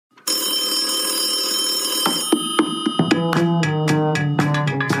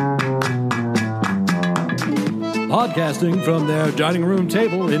Podcasting from their dining room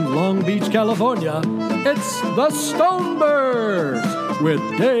table in Long Beach, California, it's the Stonebergs with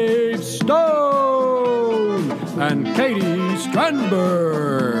Dave Stone and Katie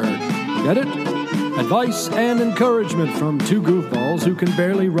Strandberg. Get it? Advice and encouragement from two goofballs who can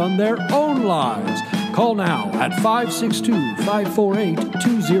barely run their own lives. Call now at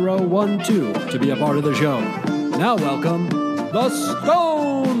 562-548-2012 to be a part of the show. Now welcome, the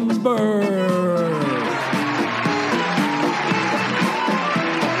Stonebergs.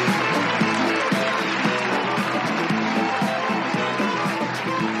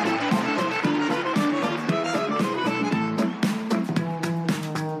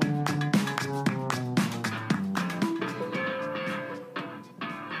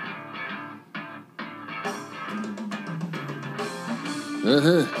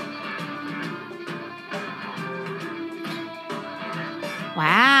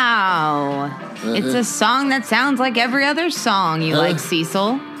 Wow. It's a song that sounds like every other song you like,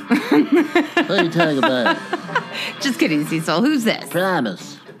 Cecil. What are you talking about? Just kidding, Cecil. Who's this?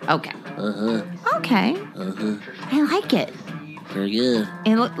 Primus. Okay. Okay. I like it. Very good.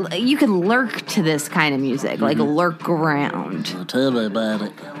 You can lurk to this kind of music, like lurk around. Well, tell me about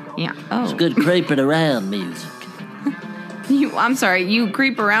it. Yeah. Oh. It's good creeping around music. I'm sorry, you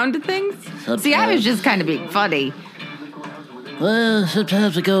creep around to things? Sometimes. See, I was just kind of being funny. Well,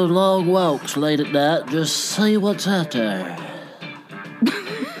 sometimes I go long walks late at night, just see what's out there.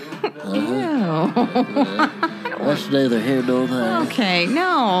 Ew. That's neither here nor there. Okay,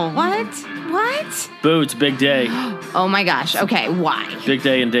 no. What? Boo, it's a big day. Oh my gosh. Okay, why? Big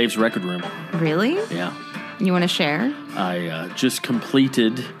day in Dave's record room. Really? Yeah. You want to share? I just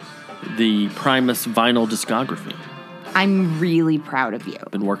completed the Primus vinyl discography. I'm really proud of you.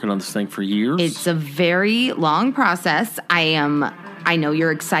 Been working on this thing for years. It's a very long process. I know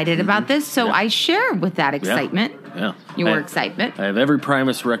you're excited about this, so I share with that excitement. Yeah. Your excitement. I have every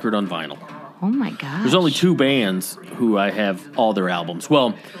Primus record on vinyl. Oh my gosh. There's only two bands who I have all their albums.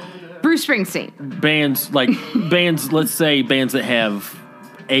 Well, Bruce Springsteen. bands, let's say bands that have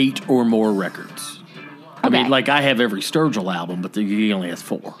 8 or more records. I Okay. mean, like I have every Sturgill album, but he only has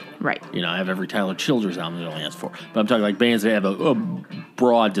 4. Right. You know, I have every Tyler Childers album that only has 4. But I'm talking like bands that have a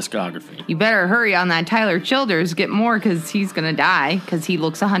broad discography. You better hurry on that Tyler Childers. Get more because he's going to die because he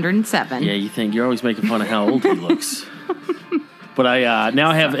looks 107. Yeah, you think you're always making fun of how old he looks. But I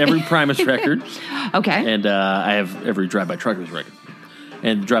now have every Primus record. Okay. And I have every Drive By Truckers record.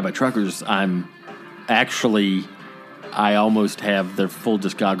 And Drive By Truckers, I almost have their full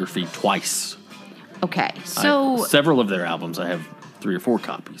discography twice. Okay. So Several of their albums, I have 3 or 4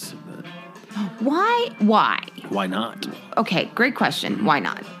 copies. why? Why not? Okay, great question. Why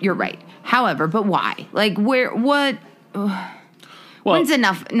not? You're right. However, but why? Like, what? When's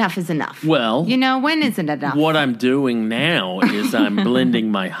enough? Enough is enough. Well, you know, when isn't enough? What I'm doing now is I'm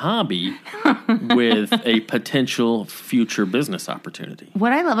blending my hobby with a potential future business opportunity.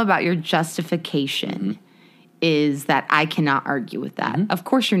 What I love about your justification is that I cannot argue with that. Of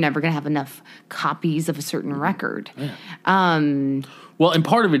course, you're never going to have enough copies of a certain record. Yeah. Well, and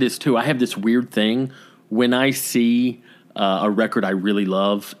part of it is, too, I have this weird thing. When I see a record I really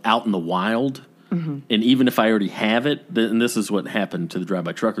love out in the wild, and even if I already have it, and this is what happened to the Drive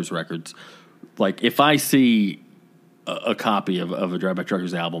By Truckers records, like if I see a copy of a Drive By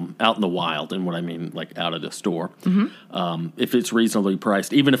Truckers album out in the wild, and what I mean like out at a store, if it's reasonably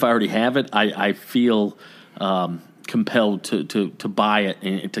priced, even if I already have it, I feel compelled to buy it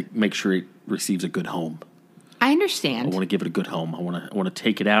and to make sure it receives a good home. I understand. I want to give it a good home. I want to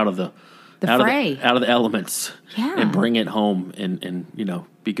take it out of the fray, out of the elements, and bring it home and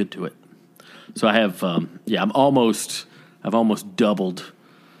be good to it. So I have I've almost doubled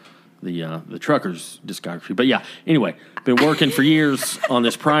the Truckers discography. But yeah, anyway, been working for years on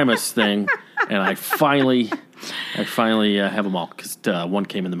this Primus thing, and I finally have them all because one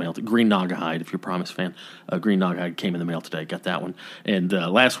came in the mail. Green Naugahyde, if you're a Primus fan, Green Naugahyde came in the mail today. Got that one, and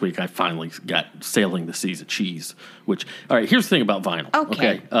last week I finally got Sailing the Seas of Cheese. Which, all right, here's the thing about vinyl.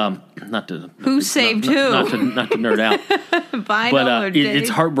 Okay. Not to nerd out. Vinyl, but it's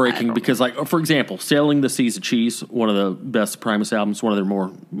heartbreaking because, like, for example, Sailing the Seas of Cheese, one of the best Primus albums, one of their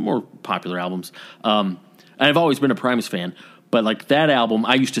more popular albums. I've always been a Primus fan, but like that album,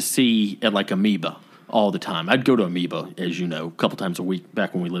 I used to see at like Amoeba all the time. I'd go to Amoeba, as you know, a couple times a week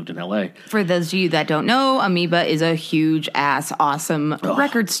back when we lived in L.A. For those of you that don't know, Amoeba is a huge-ass, awesome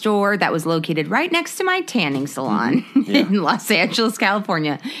record store that was located right next to my tanning salon in Los Angeles,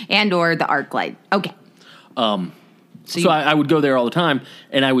 California, and or the ArcLight. Okay. So I would go there all the time,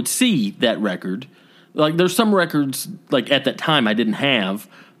 and I would see that record. Like, there's some records, like, at that time I didn't have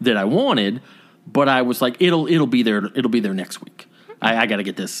that I wanted, But I was like, it'll be there. It'll be there next week. I got to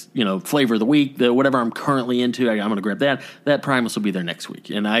get this, flavor of the week, whatever I'm currently into. I'm going to grab that. That Primus will be there next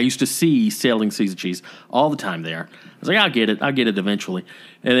week. And I used to see Sailing Seas of Cheese all the time there. I was like, I'll get it eventually.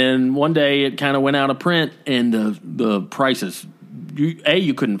 And then one day it kind of went out of print, and the prices,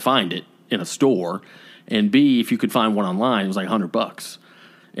 you couldn't find it in a store, and B, if you could find one online, it was like $100.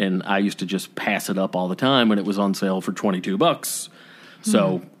 And I used to just pass it up all the time when it was on sale for $22.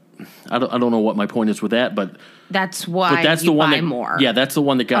 So I don't know what my point is with that, but that's why that's you the one buy that, more. Yeah, that's the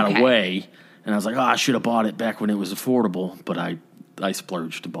one that got away. And I was like, I should have bought it back when it was affordable, but I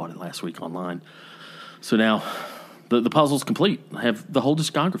splurged and bought it last week online. So now the puzzle's complete. I have the whole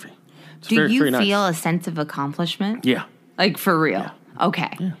discography. It's Do very, you very nice. feel a sense of accomplishment? Yeah. Like, for real? Yeah. Okay.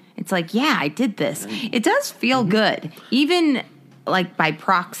 Yeah. It's like, I did this. It does feel good. Even, like, by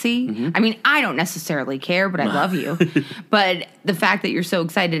proxy. I mean, I don't necessarily care, but I love you. But the fact that you're so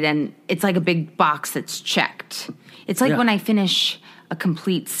excited, and it's like a big box that's checked. It's like when I finish a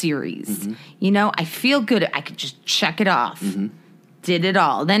complete series. I feel good. I could just check it off. Did it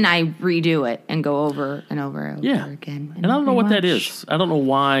all. Then I redo it and go over and over and over again. And I don't know what that is. I don't know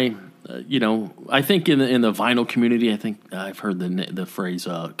why. I think in the vinyl community, I think I've heard the phrase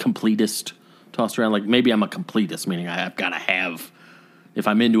completist tossed around. Like, maybe I'm a completist, meaning I've got to have, if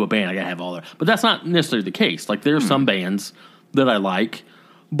I'm into a band, I got to have all that. But that's not necessarily the case. Like, there are some bands that I like,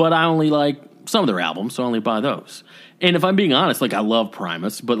 but I only like some of their albums, so I only buy those. And if I'm being honest, like, I love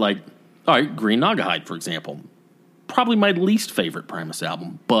Primus, but like, all right, Green Naugahyde, for example, probably my least favorite Primus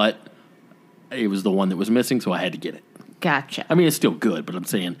album, but it was the one that was missing, so I had to get it. Gotcha. I mean, it's still good, but I'm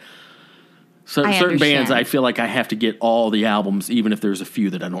saying certain understand. bands, I feel like I have to get all the albums, even if there's a few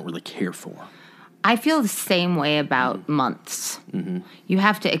that I don't really care for. I feel the same way about months. You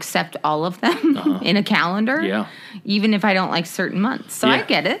have to accept all of them in a calendar, even if I don't like certain months. So I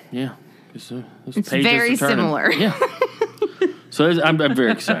get it. Yeah. It's very similar. Yeah. So I'm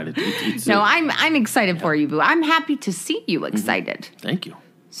very excited. I'm excited for you, Boo. I'm happy to see you excited. Thank you.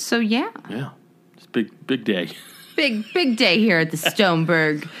 So, yeah. It's a big day. Big day here at the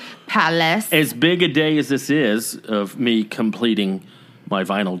Stoneberg Palace. As big a day as this is of me completing my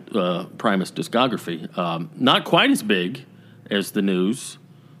vinyl Primus discography, not quite as big as the news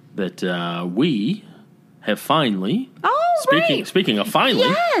that we have finally... Speaking of finally,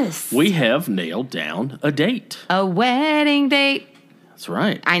 yes, we have nailed down a date. A wedding date. That's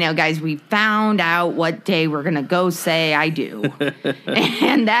right. I know, guys, we found out what day we're going to go say I do.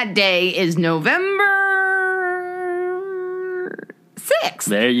 And that day is November 6th.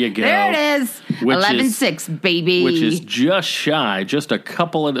 There you go. There it is. 11/6, baby. Which is just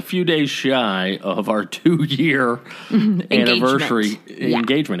a few days shy of our 2-year anniversary,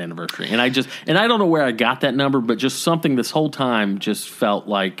 engagement anniversary. And I don't know where I got that number, but just something this whole time just felt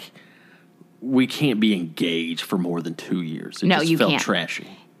like we can't be engaged for more than 2 years. You felt can't. Trashy.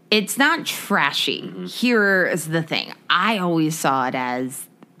 It's not trashy. Here is the thing. I always saw it as,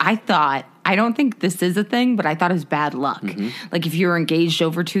 I don't think this is a thing, but I thought it was bad luck. Like, if you were engaged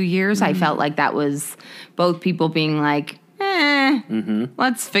over 2 years, I felt like that was both people being like,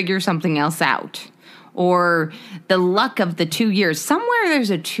 let's figure something else out. Or the luck of the 2 years. Somewhere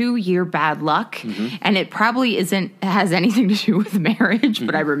there's a 2-year bad luck, and it probably has anything to do with marriage,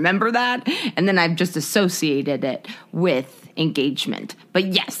 but I remember that, and then I've just associated it with engagement. But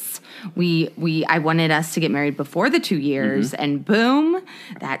yes, I wanted us to get married before the 2 years, and boom,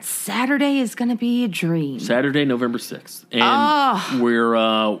 that Saturday is going to be a dream. Saturday, November 6th. And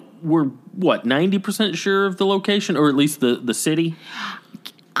we're what, 90% sure of the location, or at least the city?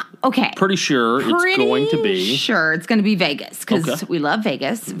 Okay. Pretty sure it's going to be. Sure it's going to be Vegas, because we love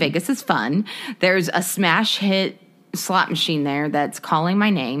Vegas. Vegas is fun. There's a smash hit slot machine there that's calling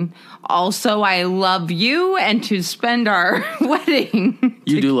my name. Also, I love you, and to spend our wedding.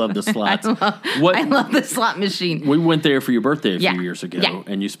 You do love the slots. I love the slot machine. We went there for your birthday a few years ago,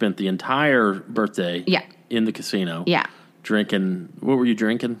 and you spent the entire birthday in the casino. Yeah. Drinking, what were you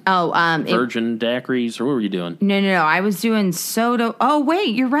drinking? Virgin daiquiris, or what were you doing? No. I was doing soda. Oh,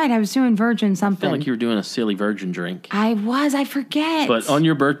 wait, you're right. I was doing virgin something. I feel like you were doing a silly virgin drink. I forget. But on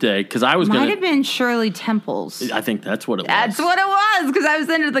your birthday, because I was going to... Might have been Shirley Temple's. I think that's what it was. That's what it was, because I was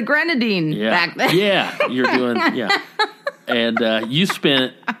into the grenadine back then. Yeah, you're doing... Yeah. And you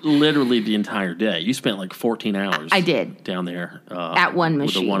spent literally the entire day. You spent like 14 hours. I did. Down there. At one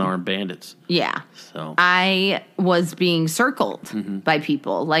machine. With the one-armed bandits. Yeah. So I was being circled by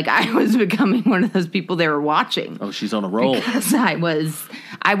people. Like, I was becoming one of those people they were watching. Oh, she's on a roll. Because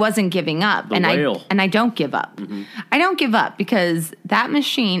I wasn't giving up. The whale. I don't give up. I don't give up because that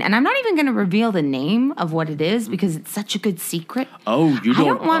machine, and I'm not even going to reveal the name of what it is because it's such a good secret. Oh, you don't. I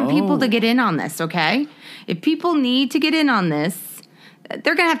don't want people to get in on this, okay? If people need to get in on this,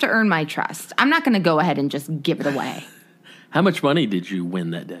 they're going to have to earn my trust. I'm not going to go ahead and just give it away. How much money did you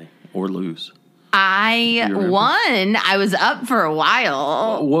win that day or lose? I won. I was up for a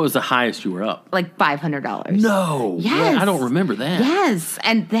while. What was the highest you were up? Like $500. No. Yes. I don't remember that. Yes.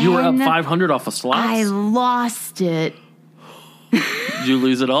 And then You were up 500 off of slots? I lost it. Did you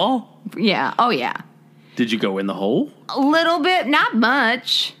lose it all? Yeah. Oh, yeah. Did you go in the hole? A little bit. Not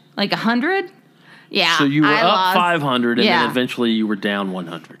much. Like 100? Yeah. So you were up lost. 500 and Yeah. then eventually you were down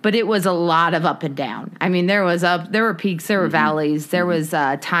 100. But it was a lot of up and down. I mean, there were peaks, there were valleys, there was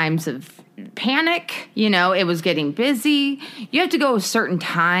times of panic. It was getting busy. You have to go certain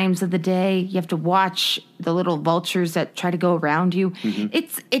times of the day. You have to watch the little vultures that try to go around you.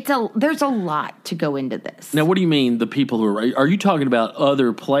 There's a lot to go into this. Now, what do you mean the people who are you talking about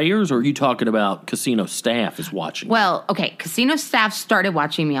other players or are you talking about casino staff is watching? Well, okay, casino staff started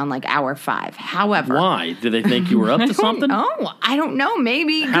watching me on like hour 5. However, why? Did they think you were up to something? Oh, I don't know.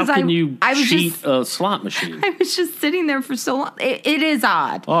 Maybe How can you I was cheat just, a slot machine? I was just sitting there for so long. It is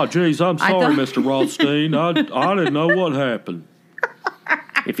odd. Oh, geez, I'm sorry, Mr. Rothstein. I didn't know what happened.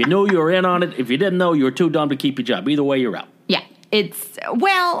 If you knew you were in on it, if you didn't know, you were too dumb to keep your job. Either way, you're out. Yeah,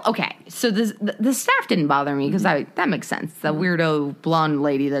 okay. So the staff didn't bother me because that makes sense. The weirdo blonde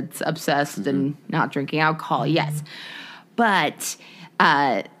lady that's obsessed and not drinking alcohol, yes. But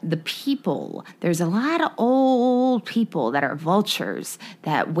the people, there's a lot of old people that are vultures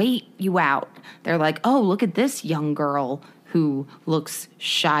that wait you out. They're like, oh, look at this young girl who looks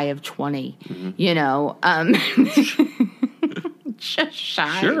shy of 20, just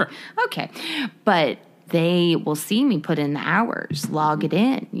shy. Sure. Okay. But they will see me put in the hours, log it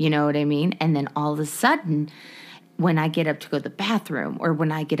in, you know what I mean? And then all of a sudden, when I get up to go to the bathroom or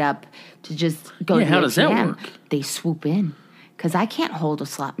when I get up to just go to the how does that ATM, work? they swoop in. Because I can't hold a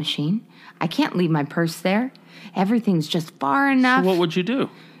slot machine. I can't leave my purse there. Everything's just far enough. So what would you do?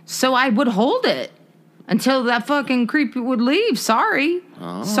 So I would hold it until that fucking creep would leave. Sorry.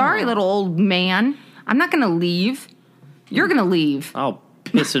 Oh. Sorry, little old man. I'm not going to leave. You're going to leave. I'll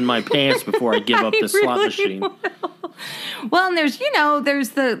piss in my pants before I give up this slot machine. Well, and there's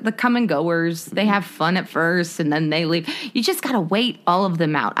the come and goers. They have fun at first and then they leave. You just got to wait all of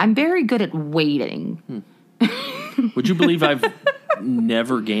them out. I'm very good at waiting. Would you believe I've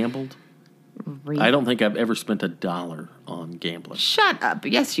never gambled? Really? I don't think I've ever spent $1 on gambling. Shut up.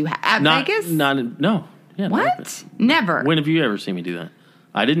 Yes, you have. At Vegas? No. Yeah, What? Never. When have you ever seen me do that?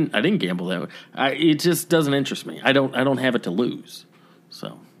 I didn't gamble that way. It just doesn't interest me. I don't have it to lose.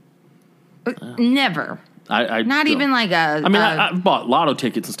 So Never. I Not don't. even like a. I mean, I've bought lotto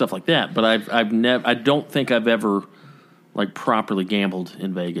tickets and stuff like that, but I've never. I don't think I've ever like properly gambled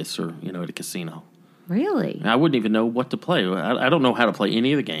in Vegas or at a casino. Really? I wouldn't even know what to play. I don't know how to play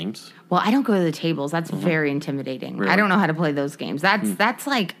any of the games. Well, I don't go to the tables. That's very intimidating. Really? I don't know how to play those games. That's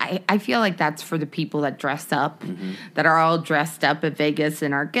like I feel like that's for the people that dress up, that are all dressed up at Vegas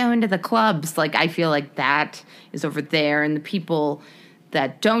and are going to the clubs. Like I feel like that is over there, and the people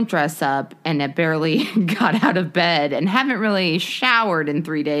that don't dress up and that barely got out of bed and haven't really showered in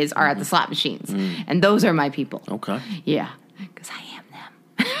 3 days are at the slot machines, and those are my people. Okay. Yeah, because I am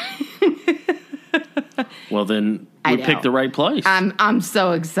them. Well, then I we know. picked the right place. I'm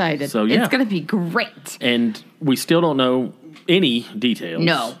so excited. So, yeah. It's going to be great. And we still don't know any details.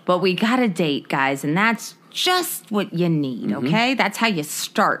 No, but we got a date, guys, and that's just what you need, okay? That's how you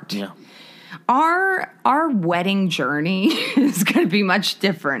start. Yeah. Our wedding journey is going to be much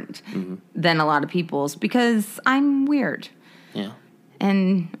different than a lot of people's because I'm weird. Yeah.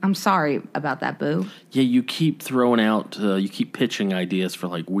 And I'm sorry about that, boo. Yeah, you keep throwing out, you keep pitching ideas for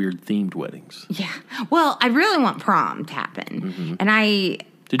like weird themed weddings. Yeah. Well, I really want prom to happen. And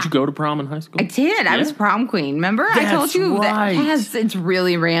Did you go to prom in high school? I did. I was prom queen. Remember? I told That's you right. that. Yes, it's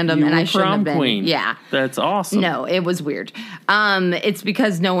really random, You and were I shouldn't prom have been. queen. Yeah. That's awesome. No, it was weird. It's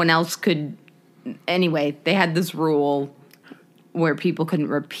because no one else could. Anyway, they had this rule where people couldn't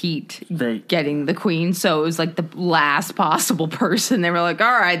repeat getting the queen, so it was like the last possible person. They were like,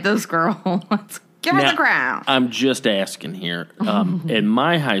 "All right, this girl, let's give her the crown." I'm just asking here. In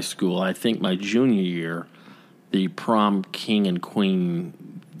my high school, I think my junior year, the prom king and queen,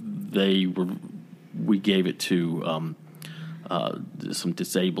 we gave it to some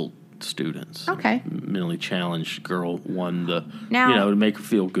disabled students. Okay. Mentally challenged girl won the, Now- to make her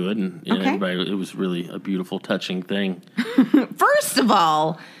feel good, and Okay. everybody. It was really a beautiful, touching thing. First of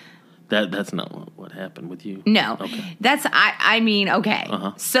all, That's not what happened with you. No. Okay. That's I mean, okay.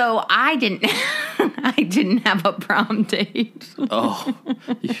 So I didn't I didn't have a prom date. Oh.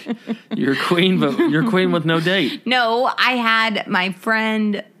 You're a queen, but you're a queen with no date. No, I had my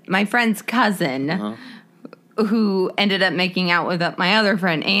friend's cousin who ended up making out with my other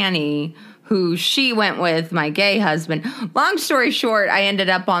friend Annie, who she went with my gay husband. Long story short, I ended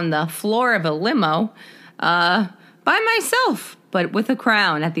up on the floor of a limo by myself, but with a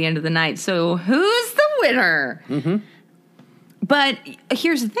crown at the end of the night. So who's the winner? Mm-hmm. But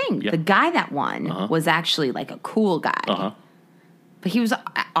here's the thing. The guy that won was actually like a cool guy. But he was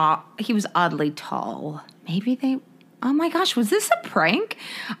oddly tall. Maybe oh my gosh, was this a prank?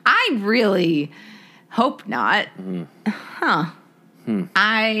 I really hope not.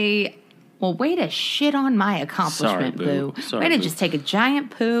 Well, way to shit on my accomplishment, Sorry, Boo. Boo. Sorry, Way to Boo. just take a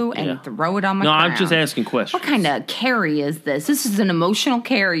giant poo and throw it on my crown. I'm just asking questions. What kind of carry is this? This is an emotional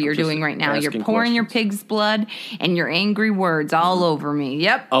carry you're doing right now. You're pouring your pig's blood and your angry words all over me.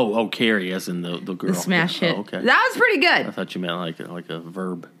 Yep. Oh, carry, as in the girl. The smash hit. Oh, okay. That was pretty good. I thought you meant like a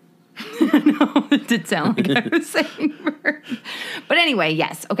verb. No, it did sound like I was saying verb. But anyway,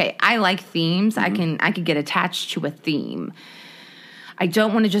 yes. Okay, I like themes. I could get attached to a theme. I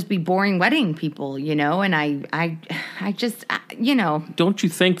don't want to just be boring wedding people, and I just, Don't you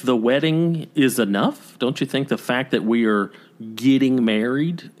think the wedding is enough? Don't you think the fact that we are getting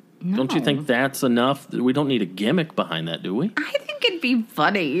married, don't you think that's enough? We don't need a gimmick behind that, do we? I think it'd be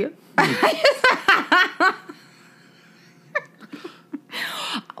funny.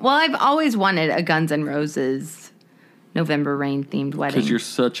 Well, I've always wanted a Guns N' Roses November Rain themed wedding. Because you're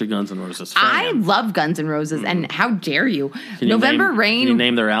such a Guns N' Roses fan. I love Guns N' Roses, and how dare you? November Rain. Can you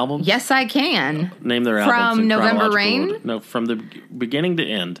name their album? Yes, I can. Name their album. From November Rain? Order. No, from the beginning to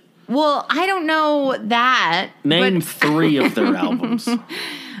end. Well, I don't know that. Name 3 of their albums.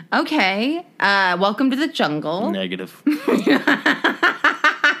 Okay. Welcome to the Jungle. Negative. It's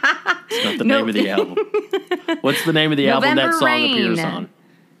not the name of the album. What's the name of the album that song appears on?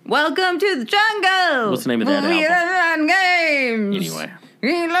 Welcome to the Jungle. What's the name of that album? Games. Anyway.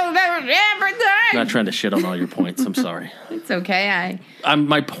 Everything. I'm not trying to shit on all your points. I'm sorry. It's okay.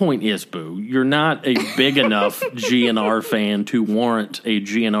 My point is, Boo, you're not a big enough GNR fan to warrant a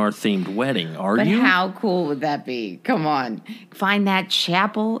GNR-themed wedding, are you? But how cool would that be? Come on. Find that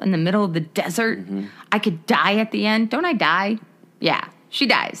chapel in the middle of the desert. I could die at the end. Don't I die? Yeah, she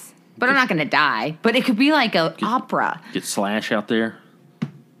dies. But I'm not going to die. But it could be like an opera. Get Slash out there.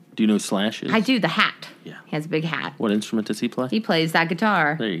 Do you know who Slash is? I do, the hat. Yeah. He has a big hat. What instrument does he play? He plays that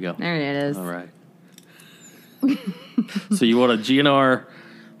guitar. There you go. There it is. All right. So you want a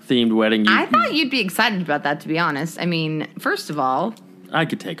GNR-themed wedding? I thought you'd be excited about that, to be honest. I mean, first of all... I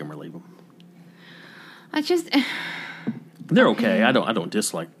could take them or leave them. I just... They're okay. I don't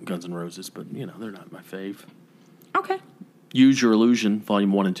dislike Guns N' Roses, but, they're not my fave. Okay. Use Your Illusion,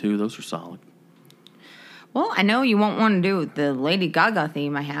 Volume 1 and 2. Those are solid. Well, I know you won't want to do the Lady Gaga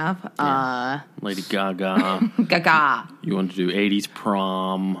theme I have. Yeah. Lady Gaga. Gaga. You want to do 80s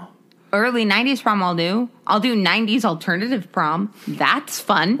prom. Early 90s prom I'll do. I'll do 90s alternative prom. That's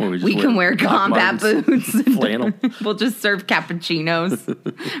fun. We can wear combat boots. Flannel. We'll just serve cappuccinos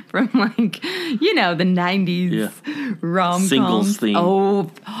from the 90s rom-coms. Singles theme. Oh,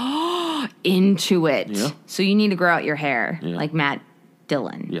 into it. Yeah. So you need to grow out your hair like Matt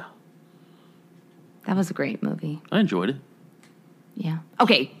Dillon. Yeah. That was a great movie. I enjoyed it. Yeah.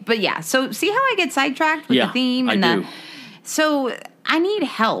 Okay, but yeah. So see how I get sidetracked with the theme and I do. So I need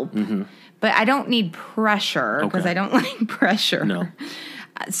help, but I don't need pressure because I don't like pressure. No.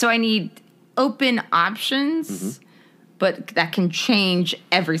 So I need open options, but that can change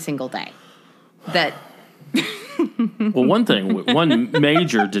every single day. That. Well, one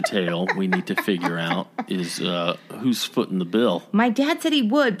major detail we need to figure out is who's footing the bill. My dad said he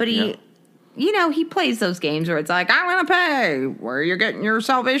would, but he. Yeah. He plays those games where it's like, I'm going to pay. Where are you getting your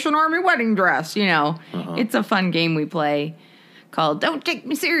Salvation Army wedding dress? It's a fun game we play called Don't Take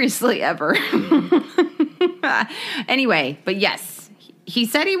Me Seriously Ever. Anyway, but yes, he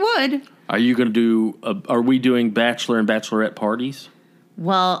said he would. Are you going to do, are we doing bachelor and bachelorette parties?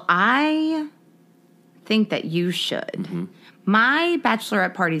 Well, I think that you should. My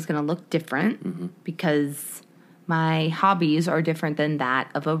bachelorette party is going to look different because my hobbies are different than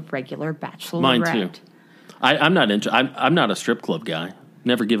that of a regular bachelorette. Mine too. I'm not a strip club guy.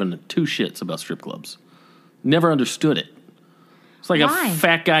 Never given 2 shits about strip clubs. Never understood it. It's like Why? a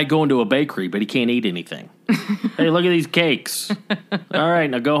fat guy going to a bakery, but he can't eat anything. Hey, look at these cakes. All right,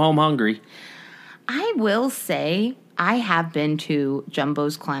 now go home hungry. I will say I have been to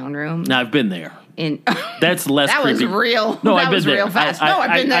Jumbo's Clown Room. Now, I've been there. That's less that creepy. Was real. No, that I've been was there. real fast.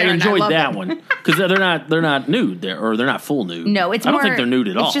 I've been there. I enjoyed and that one because they're not nude there, or they're not full nude. No, it's I don't more, think they're nude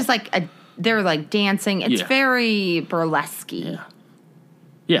at all. It's just like they're like dancing. It's very burlesque.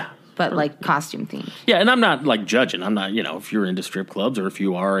 Yeah. But like costume themed. Yeah, and I'm not like judging. I'm not, if you're into strip clubs or if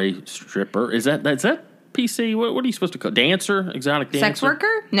you are a stripper, is that PC? What are you supposed to call dancer? Exotic dancer? Sex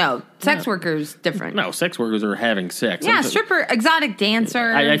worker? No, sex worker's different. No, sex workers are having sex. Yeah, stripper, exotic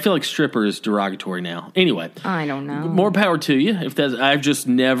dancer. I feel like stripper is derogatory now. Anyway, I don't know. More power to you. If that's, I've just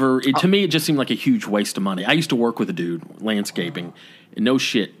never. To me, it just seemed like a huge waste of money. I used to work with a dude landscaping. And no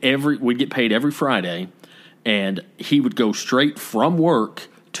shit, we'd get paid every Friday, and he would go straight from work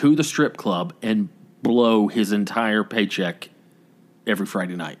to the strip club and blow his entire paycheck every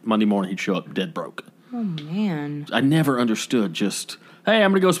Friday night. Monday morning, he'd show up dead broke. Oh, man. I never understood just, hey,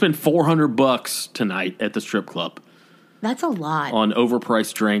 I'm going to go spend $400 tonight at the strip club. That's a lot. On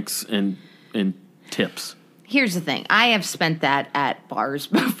overpriced drinks and tips. Here's the thing. I have spent that at bars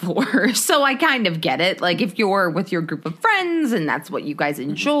before, so I kind of get it. Like, if you're with your group of friends and that's what you guys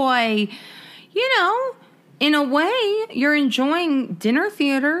enjoy, in a way, you're enjoying dinner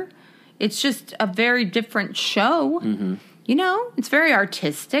theater. It's just a very different show. Mm-hmm. It's very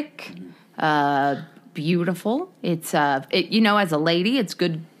artistic. Beautiful. It's as a lady, it's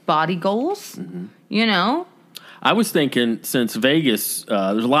good body goals. Mm-hmm. I was thinking, since Vegas,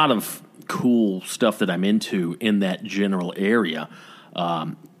 there's a lot of cool stuff that I'm into in that general area.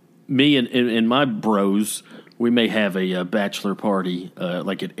 Me and my bros, we may have a bachelor party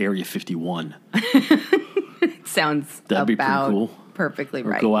like at Area 51. Sounds that'd be pretty cool. Perfectly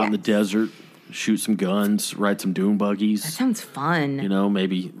right. Go out in the desert, shoot some guns, ride some dune buggies. That sounds fun.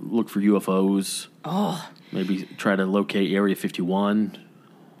 Maybe look for UFOs. Oh. Maybe try to locate Area 51.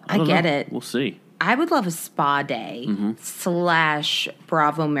 I get it. We'll see. I would love a spa day /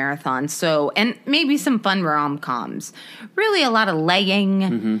 Bravo marathon. So, and maybe some fun rom-coms. Really a lot of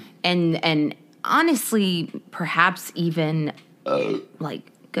laying and honestly, perhaps even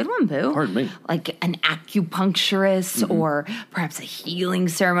good one, boo. Pardon me. Like an acupuncturist or perhaps a healing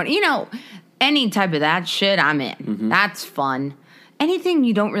ceremony. Any type of that shit, I'm in. That's fun. Anything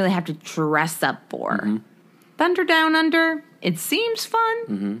you don't really have to dress up for. Thunder Down Under, it seems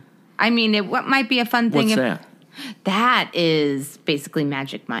fun. I mean, what might be a fun thing. What's that? That is basically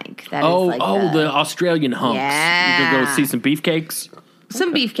Magic Mike. That is like the Australian hunks. Yeah. You can go see some beefcakes?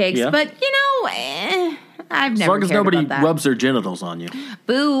 Some beefcakes, but I've never. As long as nobody about that. rubs their genitals on you.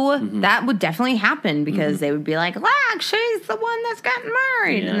 Boo! That would definitely happen because they would be like, "Look, she's the one that's gotten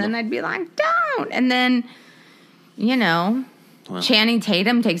married," and then I'd be like, "Don't!" And then, Channing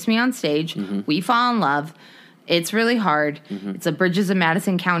Tatum takes me on stage. We fall in love. It's really hard. It's a Bridges of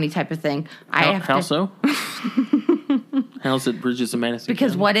Madison County type of thing. How so? How's it Bridges of Madison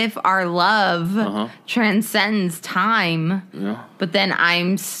Because County? what if our love transcends time, but then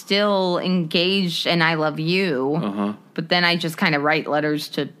I'm still engaged and I love you, but then I just kind of write letters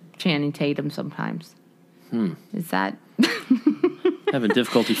to Channing Tatum sometimes. Is that... Having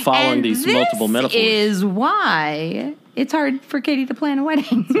difficulty following these multiple metaphors. This is why it's hard for Katie to plan a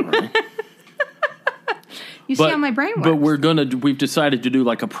wedding. You see how my brain works. But we've decided to do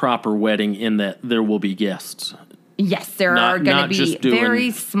like a proper wedding in that there will be guests. Yes, there are going to be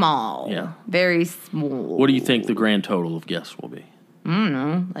very small. Yeah. Very small. What do you think the grand total of guests will be? I don't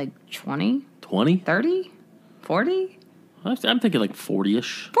know, like 20? 20? 30? 40? I'm thinking like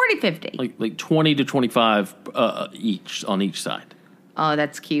 40-ish. 40, 50. Like 20 to 25 each on each side. Oh,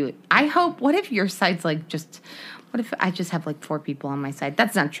 that's cute. I hope, what if your side's like what if I just have like 4 people on my side?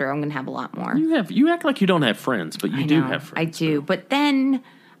 That's not true. I'm going to have a lot more. You act like you don't have friends, but you do have friends. I do. But then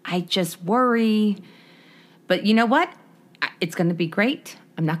I just worry. But you know what? It's going to be great.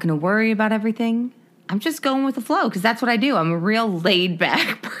 I'm not going to worry about everything. I'm just going with the flow because that's what I do. I'm a real laid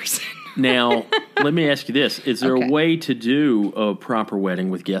back person. Now, let me ask you this. Is there a way to do a proper wedding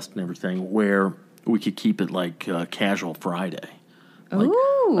with guests and everything where we could keep it like casual Friday?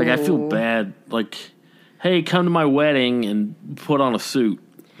 Ooh. Like I feel bad. Like, hey, come to my wedding and put on a suit.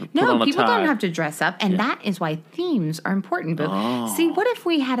 No, people don't have to dress up, and that is why themes are important. But see, what if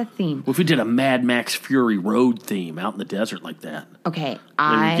we had a theme? What if we did a Mad Max Fury Road theme out in the desert like that? Okay,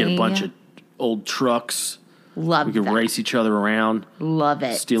 Maybe we get a bunch of old trucks. Love We could race each other around. Love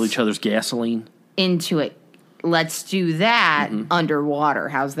it. Steal each other's gasoline. Into it. Let's do that underwater.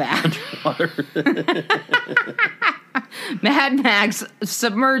 How's that? Underwater. Mad Max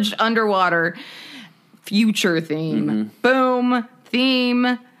submerged underwater future theme. Boom.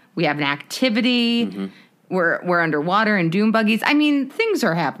 Theme. We have an activity. We're underwater in dune buggies. I mean, things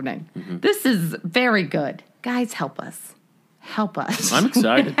are happening. This is very good. Guys, help us. Help us. I'm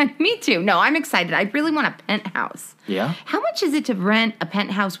excited. Me too. No, I'm excited. I really want a penthouse. Yeah? How much is it to rent a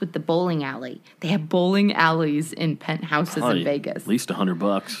penthouse with the bowling alley? They have bowling alleys in penthouses in Vegas. At least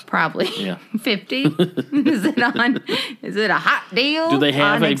 $100. Probably. Yeah. 50? Is it a hot deal? Do they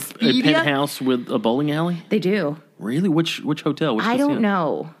have a Expedia? penthouse with a bowling alley? They do. Really? Which hotel? Which I casino? don't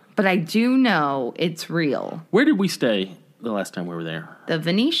know, but I do know it's real. Where did we stay the last time we were there? The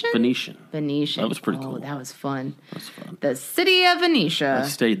Venetian? Venetian. Venetian. That was pretty cool. That was fun. That's fun. The city of I Venetia.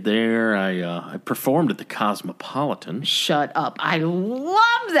 stayed there. I performed at the Cosmopolitan. Shut up. I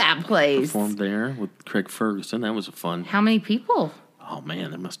love that place. Performed there with Craig Ferguson. That was a fun. How many people? Oh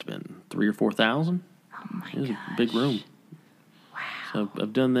man, there must have been 3,000 or 4,000. Oh my It was god. a big room. Wow. So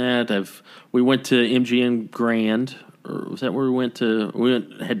I've done that. We went to MGM Grand, or was that where we went to?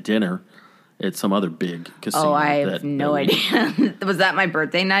 Had dinner at some other big casino. Oh, I have no idea. Was that my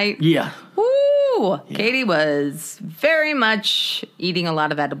birthday night? Yeah. Woo! Katie was very much eating a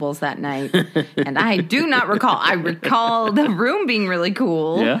lot of edibles that night. And I do not recall. I recall the room being really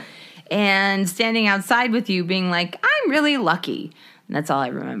cool. Yeah. And standing outside with you being like, I'm really lucky. And that's all I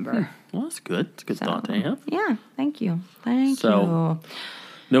remember. Well, that's good. It's a good thought to have. Yeah, thank you. Thank So, you.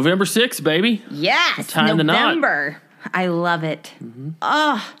 November 6th, baby. Yes, Tie the knot. November. I love it.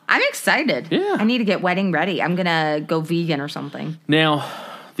 Oh, I'm excited. Yeah. I need to get wedding ready. I'm going to go vegan or something. Now,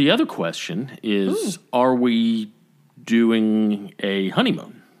 the other question is, are we doing a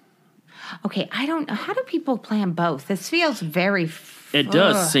honeymoon? Okay, I don't know. How do people plan both? This feels very It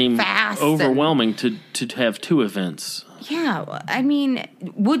does seem fast overwhelming to have two events. Yeah, I mean,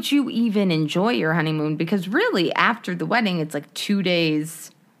 would you even enjoy your honeymoon? Because really, after the wedding, it's like 2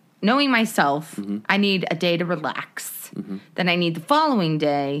 days. Knowing myself, I need a day to relax. Then I need the following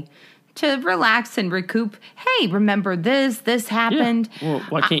day to relax and recoup. Hey, remember this happened. Yeah. Well,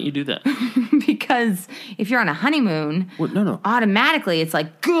 why can't you do that? Because if you're on a honeymoon, No. automatically it's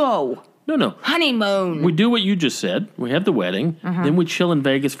like, go, No. honeymoon. We do what you just said. We have the wedding. Then we chill in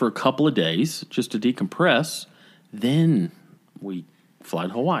Vegas for a couple of days just to decompress. Then we fly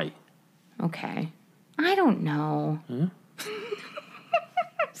to Hawaii. Okay. I don't know.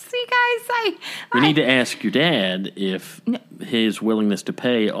 See, guys, We need to ask your dad if his willingness to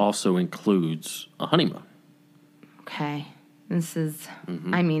pay also includes a honeymoon. Okay. This is,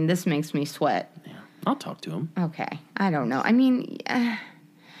 I mean, this makes me sweat. Yeah, I'll talk to him. Okay. I don't know. I mean,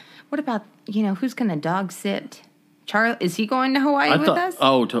 what about, who's going to dog sit? Charlie, is he going to Hawaii with us?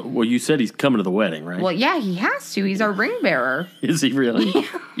 Oh, well, you said he's coming to the wedding, right? Well, yeah, he has to. He's our ring bearer. Is he really?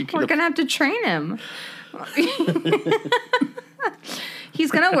 We're going to have to train him. He's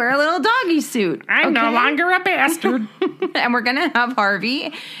going to wear a little doggy suit. I'm no longer a bastard. And we're going to have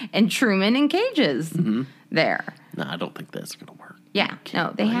Harvey and Truman in cages there. No, I don't think that's going to work. Yeah.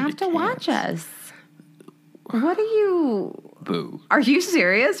 No, they have to watch us. What are you... Boo. Are you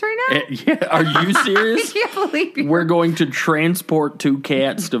serious right now? Yeah, are you serious? I can't believe you. We're going to transport 2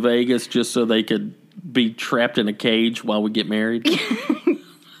 cats to Vegas just so they could be trapped in a cage while we get married?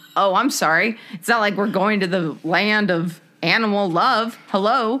 Oh, I'm sorry. It's not like we're going to the land of animal love.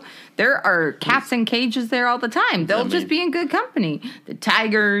 Hello. There are cats in cages there all the time. They'll just be in good company. The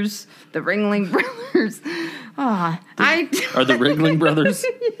tigers, the Ringling Brothers. Oh, Are the Ringling Brothers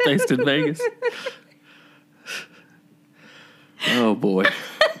based in Vegas? Oh, boy.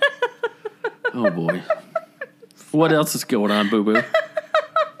 Oh, boy. What else is going on, Boo Boo? I'm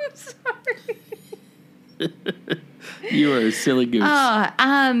sorry. You are a silly goose.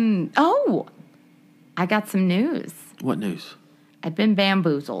 Oh, I got some news. What news? I've been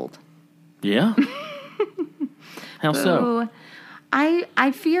bamboozled. Yeah? How so? So,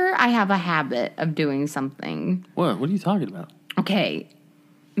 I fear I have a habit of doing something. What are you talking about? Okay.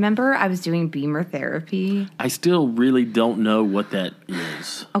 Remember I was doing bemer therapy? I still really don't know what that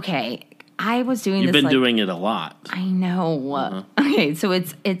is. Okay. I was doing You've this been doing it a lot. I know. Okay, so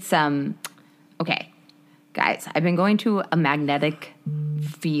it's okay. Guys, I've been going to a magnetic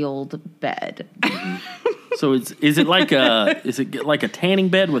field bed. So is it like a tanning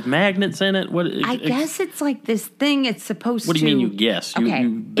bed with magnets in it? I guess it's like this thing. It's supposed to. What do you mean you guess? Okay.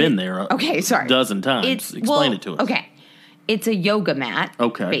 You've been there a dozen times. Explain it to us. Okay. It's a yoga mat,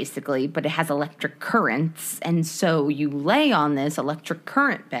 Okay. basically, but it has electric currents. And so you lay on this electric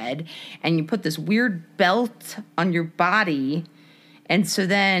current bed and you put this weird belt on your body. And so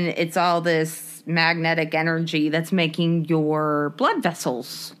then it's all this magnetic energy that's making your blood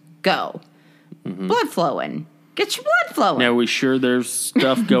vessels go. Blood flowing. Get your blood flowing. Now, are we sure there's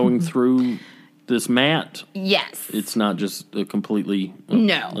stuff going through this matte. Yes. It's not just a completely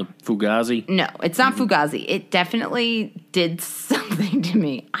No. a Fugazi. No, it's not Fugazi. It definitely did something to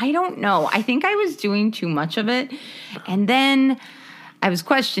me. I don't know. I think I was doing too much of it. And then I was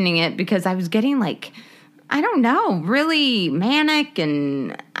questioning it because I was getting like, I don't know, really manic,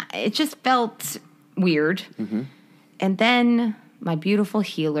 and it just felt weird. Mm-hmm. And then my beautiful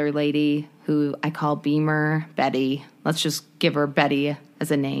healer lady, who I call Bemer, Betty, let's just give her Betty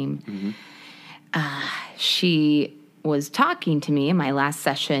as a name. Mm-hmm. She was talking to me in my last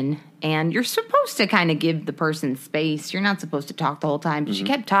session, and you're supposed to kind of give the person space. You're not supposed to talk the whole time. But she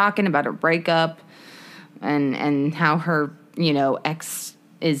kept talking about her breakup and how her, ex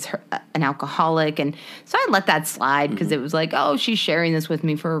is an alcoholic. And so I let that slide because it was like, oh, she's sharing this with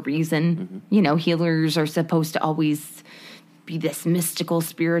me for a reason. Healers are supposed to always be this mystical,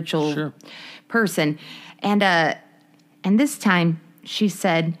 spiritual person. And this time she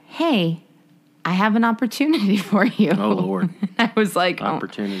said, hey, I have an opportunity for you. Oh, Lord. I was like,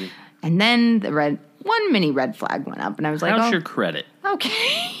 opportunity. Oh. And then one mini red flag went up, and I was like, how's your credit?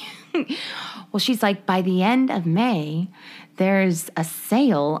 Okay. Well, she's like, by the end of May, there's a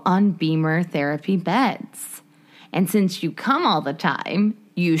sale on bemer therapy beds. And since you come all the time,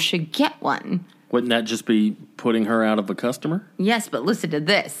 you should get one. Wouldn't that just be putting her out of a customer? Yes, but listen to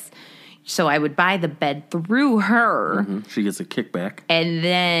this. So I would buy the bed through her. Mm-hmm. She gets a kickback. And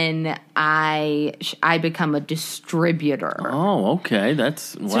then I become a distributor. Oh, okay.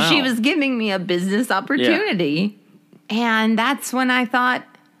 That's, wow. So she was giving me a business opportunity. Yeah. And that's when I thought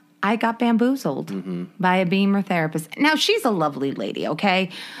I got bamboozled by a bemer therapist. Now, she's a lovely lady, okay?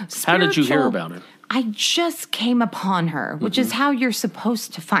 How did you hear about her? I just came upon her, which is how you're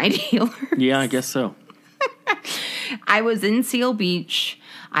supposed to find healers. Yeah, I guess so. I was in Seal Beach.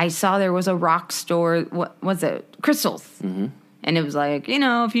 I saw there was a rock store. What was it? Crystals. Mm-hmm. And it was like,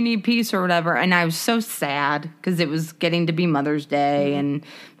 if you need peace or whatever. And I was so sad because it was getting to be Mother's Day and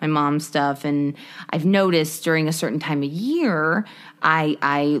my mom's stuff. And I've noticed during a certain time of year,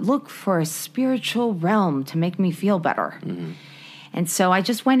 I look for a spiritual realm to make me feel better. Mm-hmm. And so I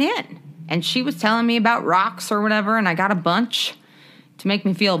just went in. And she was telling me about rocks or whatever. And I got a bunch to make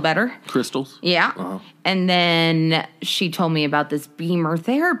me feel better. Crystals? Yeah. Uh-huh. And then she told me about this bemer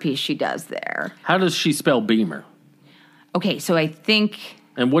therapy she does there. How does she spell bemer? Okay, so I think...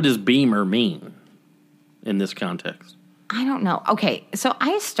 And what does bemer mean in this context? I don't know. Okay, so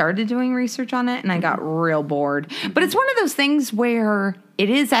I started doing research on it, and I got real bored. Mm-hmm. But it's one of those things where it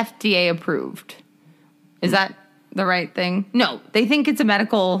is FDA approved. Is that the right thing? No, they think it's a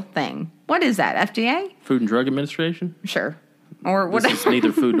medical thing. What is that, FDA? Food and Drug Administration? Sure. Or whatever. This is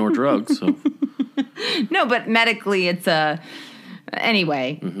neither food nor drugs, so... No, but medically it's a...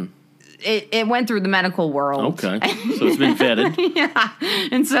 Anyway... Mm-hmm. It went through the medical world. Okay. So it's been vetted. Yeah.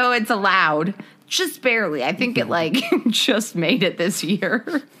 And so it's allowed. Just barely. I think it just made it this year.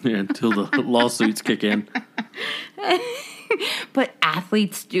 Yeah, until the lawsuits kick in. But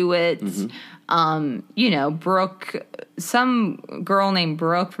athletes do it. Mm-hmm. Brooke, some girl named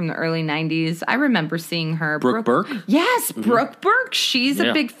Brooke from the early 90s. I remember seing her. Brooke Burke? Yes, mm-hmm. Brooke Burke. She's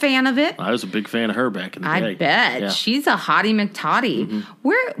a big fan of it. I was a big fan of her back in the day. I bet. Yeah. She's a hottie McTottie. Mm-hmm.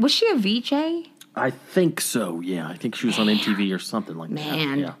 Where was she a VJ? I think so, yeah. I think she was on MTV or something like that.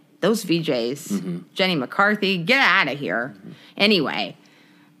 Man, yeah. Those VJs. Mm-hmm. Jenny McCarthy, get out of here. Mm-hmm. Anyway,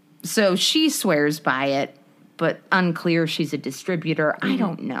 so she swears by it, but unclear she's a distributor. Mm-hmm. I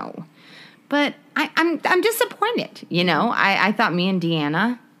don't know. But I'm disappointed, I thought me and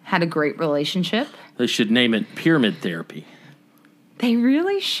Deanna had a great relationship. They should name it Pyramid Therapy. They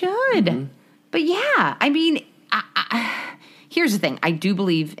really should. Mm-hmm. But yeah, I mean, here's the thing. I do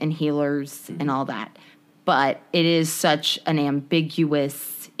believe in healers and all that. But it is such an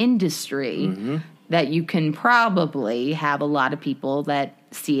ambiguous industry that you can probably have a lot of people that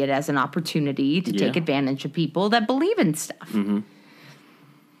see it as an opportunity to take advantage of people that believe in stuff. Mm-hmm.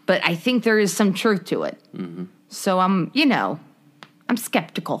 But I think there is some truth to it. Mm-hmm. So I'm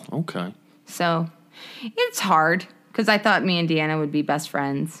skeptical. Okay. So it's hard because I thought me and Deanna would be best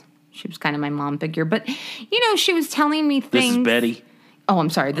friends. She was kind of my mom figure. But, she was telling me things. This is Betty? Oh, I'm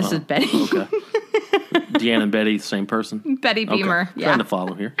sorry. This is Betty. Okay. Deanna and Betty, same person? Betty Bemer. Okay. Yeah. Trying to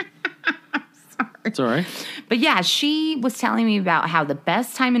follow here. Sorry. It's all right. But yeah, she was telling me about how the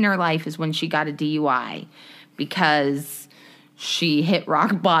best time in her life is when she got a DUI because she hit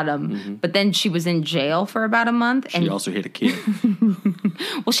rock bottom, but then she was in jail for about a month. She also hit a kid.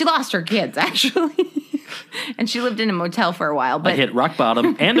 Well, she lost her kids, actually. And she lived in a motel for a while. But I hit rock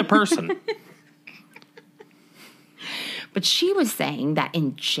bottom and a person. But she was saying that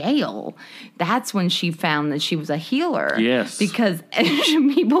in jail, that's when she found that she was a healer. Yes. Because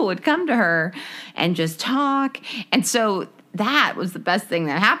people would come to her and just talk. And so that was the best thing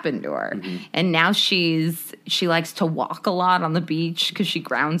that happened to her. Mm-hmm. And now she likes to walk a lot on the beach because she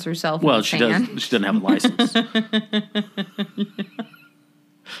grounds herself in the sand. She doesn't have a license.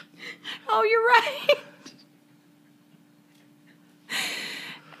 Oh, you're right.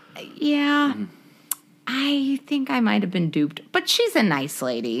 Yeah. Mm-hmm. I think I might have been duped. But she's a nice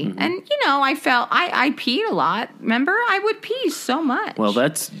lady. Mm-hmm. And, I peed a lot. Remember? I would pee so much. Well,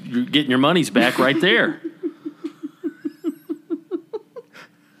 you're getting your money's back right there.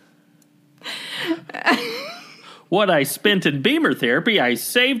 What I spent in bemer therapy, I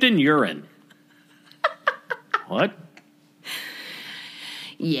saved in urine. What?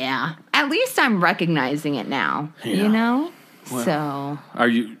 Yeah. At least I'm recognizing it now. Yeah. Well, so. Are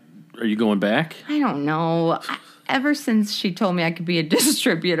you going back? I don't know. Ever since she told me I could be a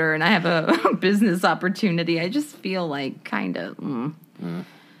distributor and I have a business opportunity, I just feel like kind of.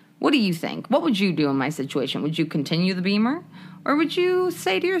 What do you think? What would you do in my situation? Would you continue the bemer? Or would you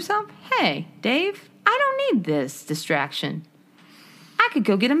say to yourself, hey, Dave, I don't need this distraction. I could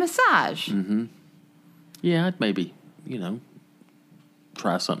go get a massage. Mm-hmm. Yeah, I'd maybe,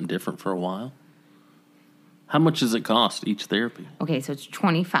 try something different for a while. How much does it cost each therapy? Okay, so it's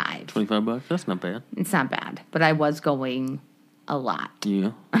 $25. $25? That's not bad. It's not bad, but I was going a lot.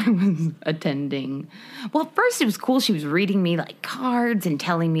 Yeah. I was attending. Well, at first it was cool. She was reading me like cards and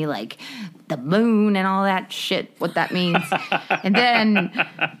telling me like the moon and all that shit, what that means. And then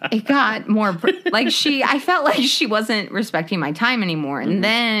it got more like I felt like she wasn't respecting my time anymore. And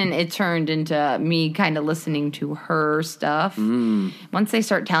then it turned into me kind of listening to her stuff. Once they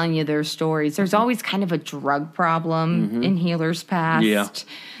start telling you their stories, there's always kind of a drug problem in healers' past. Yeah.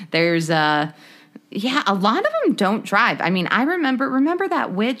 There's yeah, a lot of them don't drive. I mean, I remember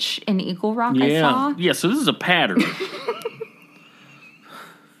that witch in Eagle Rock I saw? Yeah, so this is a pattern.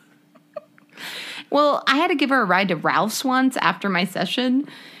 Well, I had to give her a ride to Ralph's once after my session.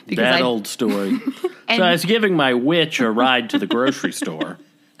 That old story. So I was giving my witch a ride to the grocery store.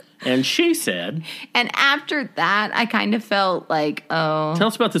 And she said... And after that, I kind of felt like, oh... Tell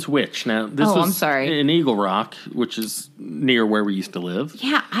us about this witch. Now, this was I'm sorry. in Eagle Rock, which is near where we used to live.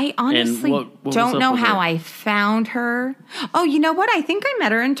 Yeah, I honestly don't know how I found her. Oh, you know what? I think I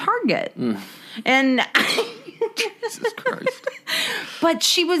met her in Target. And... Jesus Christ. But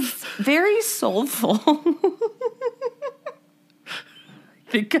she was very soulful. I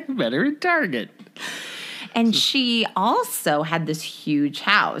think I met her in Target. And she also had this huge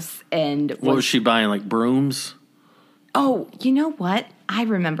house. And what was she buying, like brooms? Oh, you know what? I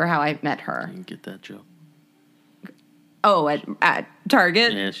remember how I met her. I didn't get that joke. Oh, at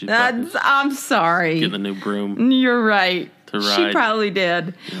Target? Yeah, she's I'm sorry. Getting a new broom. You're right. To ride. She probably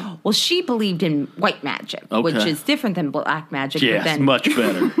did. Yeah. Well, she believed in white magic, which is different than black magic. Yes, but much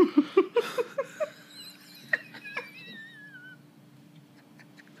better.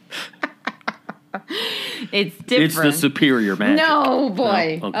 It's different. It's the superior magic. No,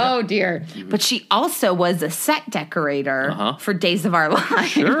 boy. No? Okay. Oh, dear. But she also was a set decorator for Days of Our Lives.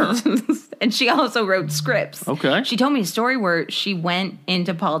 Sure. And she also wrote scripts. Okay. She told me a story where she went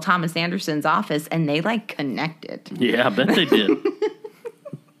into Paul Thomas Anderson's office and they, connected. Yeah, I bet they did.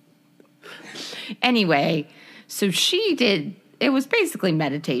 Anyway, so she did... It was basically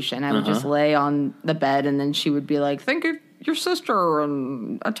meditation. I would just lay on the bed and then she would be like, think of your sister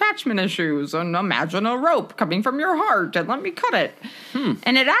and attachment issues and imagine a rope coming from your heart and let me cut it.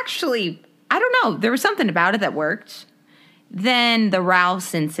 And it actually, I don't know, there was something about it that worked. Then the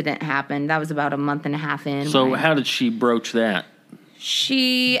Ralph's incident happened. That was about a month and a half in. So how did she broach that?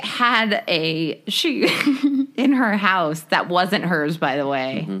 She had in her house, that wasn't hers, by the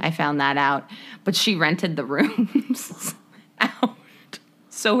way. I found that out. But she rented the rooms out.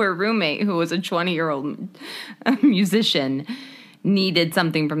 So her roommate, who was a 20-year-old musician, needed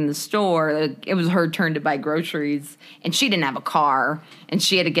something from the store. It was her turn to buy groceries, and she didn't have a car, and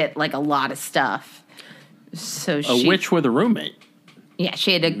she had to get a lot of stuff. So witch with a roommate. Yeah,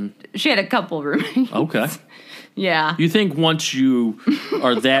 she had a couple roommates. Okay. Yeah. You think once you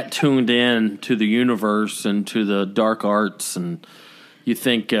are that tuned in to the universe and to the dark arts, and you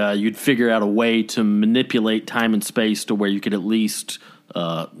think you'd figure out a way to manipulate time and space to where you could at least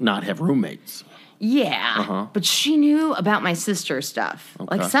not have roommates? Yeah. But she knew about my sister's stuff.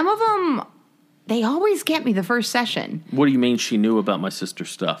 Okay. Some of them, they always get me the first session. What do you mean she knew about my sister's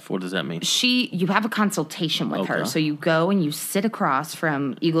stuff? What does that mean? You have a consultation with her. So you go and you sit across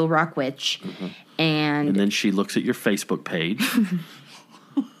from Eagle Rock Witch, and then she looks at your Facebook page.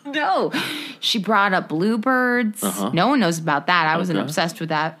 No. She brought up bluebirds. No one knows about that. I wasn't obsessed with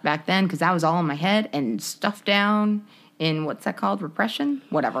that back then because that was all in my head and stuffed down in, what's that called? Repression?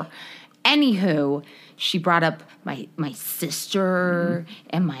 Whatever. Anywho, she brought up my sister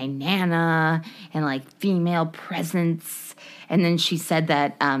and my nana and, like, female presence. And then she said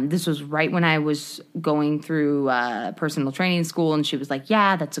that this was right when I was going through personal training school. And she was like,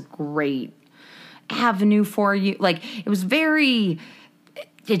 yeah, that's a great avenue for you. Like, it was very...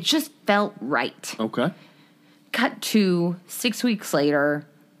 It just felt right. Okay. Cut to 6 weeks later,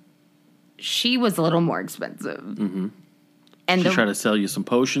 she was a little more expensive. Mm-hmm. And she tried to sell you some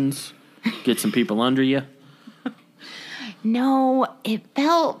potions, get some people under you. No, it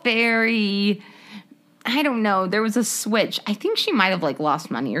felt very... I don't know. There was a switch. I think she might have, like,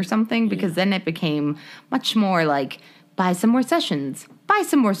 lost money or something because then it became much more like, buy some more sessions. Buy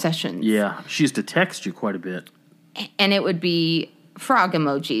some more sessions. Yeah. She used to text you quite a bit. And it would be... frog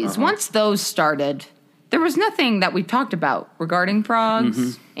emojis. Once those started, there was nothing that we talked about regarding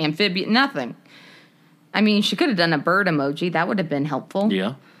frogs, amphibian, nothing. I mean, she could have done a bird emoji. That would have been helpful.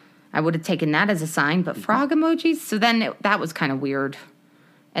 Yeah. I would have taken that as a sign, but frog emojis? So then that was kind of weird.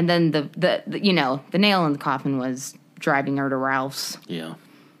 And then the nail in the coffin was driving her to Ralph's. Yeah.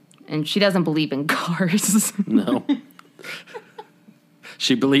 And she doesn't believe in cars. No.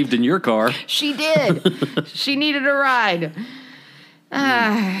 She believed in your car. She did. She needed a ride.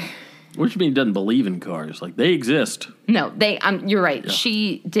 What do you mean doesn't believe in cars? Like, they exist. No, you're right. Yeah.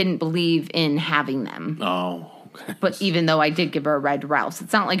 She didn't believe in having them. Oh, okay. But even though I did give her a ride to Ralph's,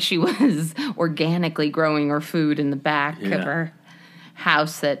 it's not like she was organically growing her food in the back of her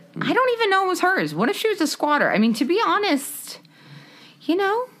house that I don't even know was hers. What if she was a squatter? I mean, to be honest,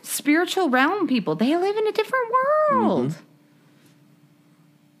 spiritual realm people, they live in a different world.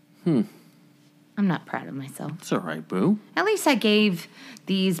 I'm not proud of myself. It's all right, Boo. At least I gave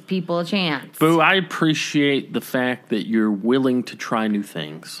these people a chance. Boo, I appreciate the fact that you're willing to try new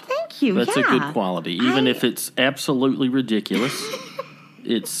things. Thank you. That's a good quality. Even if it's absolutely ridiculous,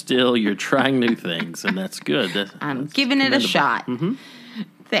 it's still, you're trying new things, and that's good. I'm giving it a shot. Mm-hmm.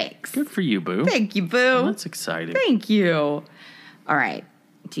 Thanks. Good for you, Boo. Thank you, Boo. Well, that's exciting. Thank you. All right.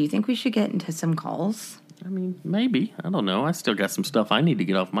 Do you think we should get into some calls? I mean, maybe. I don't know. I still got some stuff I need to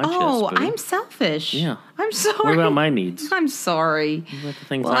get off my chest. Oh, I'm selfish. Yeah. I'm sorry. What about my needs? I'm sorry. What about the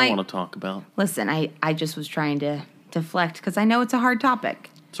things I want to talk about? Listen, I just was trying to deflect because I know it's a hard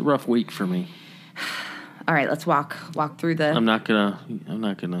topic. It's a rough week for me. All right, let's walk through the... I'm not gonna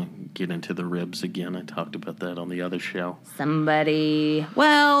get into the ribs again. I talked about that on the other show.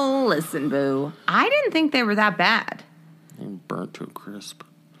 Well, listen, Boo. I didn't think they were that bad. And burnt to a crisp.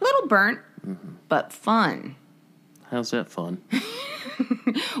 Little burnt, but fun. How's that fun?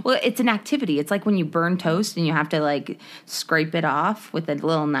 Well, it's an activity. It's like when you burn toast and you have to, like, scrape it off with a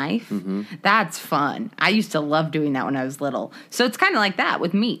little knife. Mm-hmm. That's fun. I used to love doing that when I was little. So it's kind of like that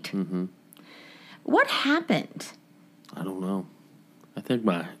with meat. Mm-hmm. What happened? I don't know. I think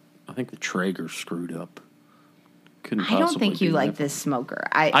the Traeger screwed up. I don't think you like this smoker.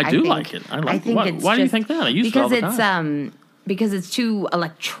 I do like it. I like it. Why do you think that? I use it all the time. Because it's too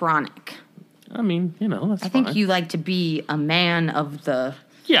electronic. I mean, that's I think you like to be a man of the...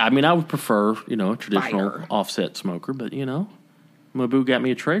 Yeah, I mean, I would prefer, a traditional offset smoker, but, my boo got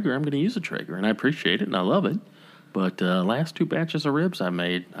me a Traeger. I'm going to use a Traeger, and I appreciate it, and I love it. But last 2 batches of ribs I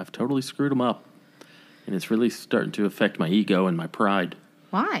made, I've totally screwed them up. And it's really starting to affect my ego and my pride.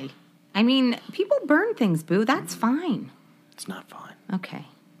 Why? I mean, people burn things, Boo. That's fine. It's not fine. Okay.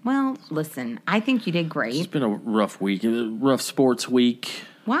 Well, listen, I think you did great. It's been a rough week, a rough sports week.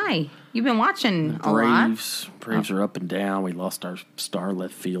 Why? You've been watching a lot. Braves are up and down. We lost our star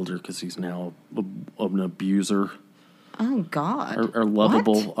left fielder because he's now an abuser. Oh God! Our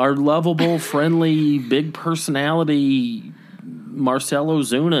lovable, friendly, big personality, Marcell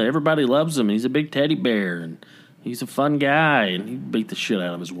Ozuna. Everybody loves him. He's a big teddy bear, and he's a fun guy. And he beat the shit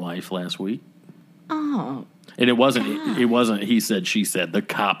out of his wife last week. Oh. And it wasn't he said, she said. The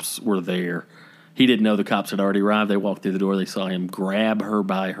cops were there. He didn't know the cops had already arrived. They walked through the door. They saw him grab her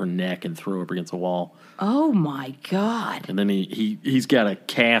by her neck and throw her up against the wall. Oh, my God. And then he's got a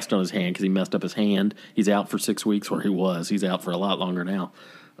cast on his hand because he messed up his hand. He's out for 6 weeks where he was. He's out for a lot longer now.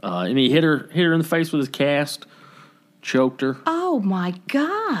 And he hit her in the face with his cast, choked her. Oh, my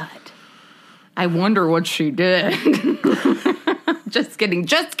God. I wonder what she did. Just kidding.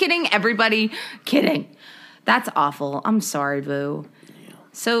 Just kidding, everybody. Kidding. That's awful. I'm sorry, Boo. Yeah.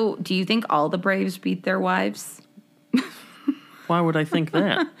 So, do you think all the Braves beat their wives? Why would I think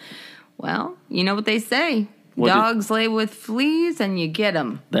that? Well, you know what they say. Dogs lay with fleas and you get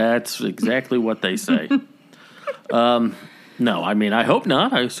them. That's exactly what they say. No, I mean, I hope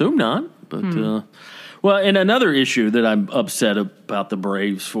not. I assume not. But, well, and another issue that I'm upset about the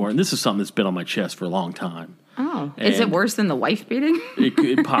Braves for, and this is something that's been on my chest for a long time. Oh, is it worse than the wife beating? It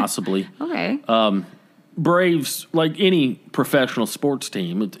could possibly. Okay. Braves, like any professional sports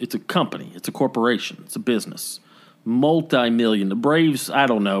team, it's a company, it's a corporation, it's a business. Multi-million. The Braves, I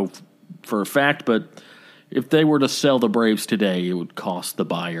don't know for a fact, but if they were to sell the Braves today, it would cost the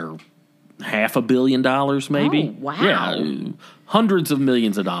buyer $500 million, maybe. Oh, wow. Yeah, hundreds of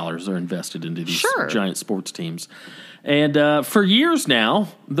millions of dollars are invested into these giant sports teams. And for years now,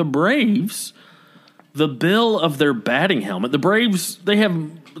 the Braves, the bill of their batting helmet, the Braves, they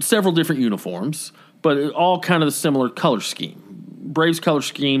have several different uniforms, but all kind of a similar color scheme. Braves color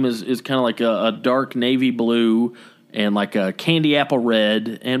scheme is kind of like a dark navy blue and like a candy apple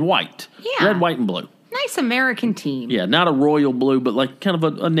red and white. Yeah. Red, white, and blue. Nice American team. Yeah, not a royal blue, but like kind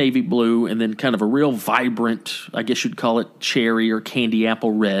of a navy blue, and then kind of a real vibrant, I guess you'd call it cherry or candy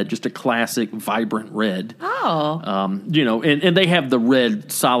apple red, just a classic vibrant red. Oh. And they have the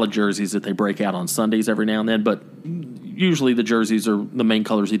red solid jerseys that they break out on Sundays every now and then, but usually the jerseys are the main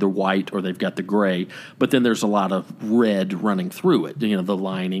colors either white or they've got the gray, but then there's a lot of red running through it, the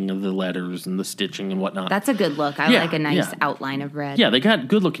lining of the letters and the stitching and whatnot. That's a good look. I like a nice outline of red. Yeah, they got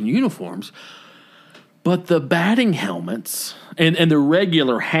good-looking uniforms. But the batting helmets and the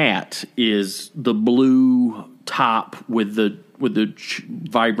regular hat is the blue top with the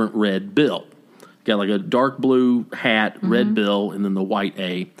vibrant red bill. Got like a dark blue hat, red bill, and then the white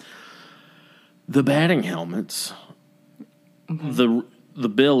A. The batting helmets, the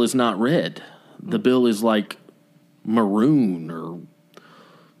bill is not red. The bill is like maroon or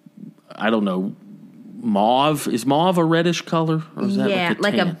I don't know. Mauve. Is mauve a reddish color? Or is that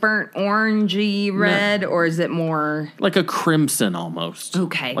like a burnt orangey red, or is it more like a crimson almost?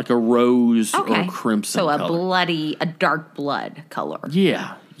 Okay. Like a rose or a crimson So color. a dark blood color.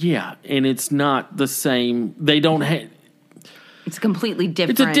 Yeah. And it's not the same. They don't have... It's completely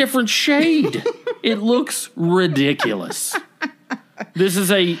different. It's a different shade. It looks ridiculous. This is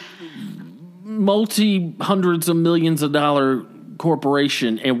a multi-hundreds of millions of dollar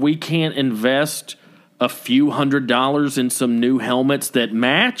corporation, and we can't invest a few $100s in some new helmets that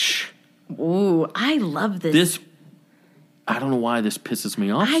match. Ooh, I love this. I don't know why this pisses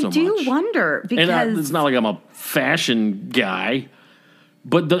me off so much. I do wonder, because... And it's not like I'm a fashion guy,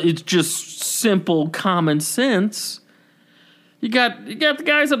 but it's just simple common sense. You got the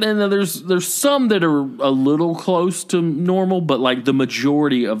guys up there, and there's some that are a little close to normal, but like the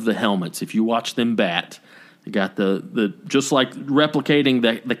majority of the helmets, if you watch them bat... They got the just like replicating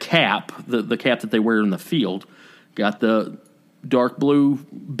the cap, the cap that they wear in the field. Got the dark blue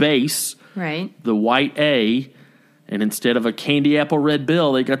base, right? The white A, and instead of a candy apple red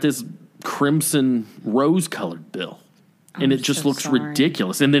bill, they got this crimson rose colored bill, and it just looks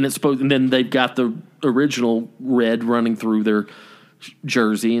ridiculous. And then they've got the original red running through their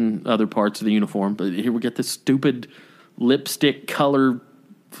jersey and other parts of the uniform. But here we get this stupid lipstick color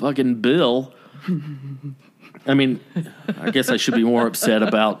fucking bill. I mean, I guess I should be more upset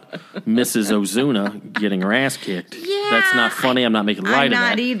about Mrs. Ozuna getting her ass kicked. Yeah, that's not funny. I'm not making light of that. I'm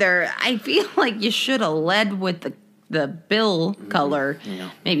not either. I feel like you should have led with the bill color.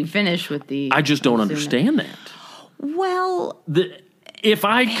 Yeah. Maybe finish with the... I just don't understand that. Well... If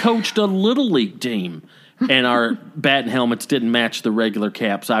I coached a Little League team and our bat and helmets didn't match the regular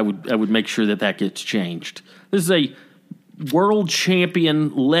caps, I would make sure that gets changed. This is a world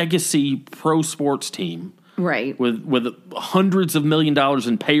champion legacy pro sports team. Right. With hundreds of $millions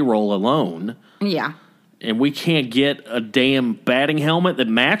in payroll alone. Yeah. And we can't get a damn batting helmet that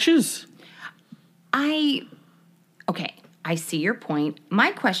matches? Okay, I see your point.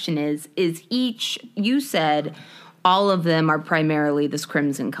 My question is each, you said all of them are primarily this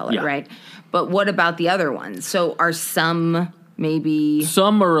crimson color, right? But what about the other ones? So are some maybe...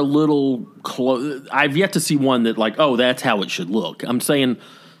 Some are a little close. I've yet to see one that like, oh, that's how it should look. I'm saying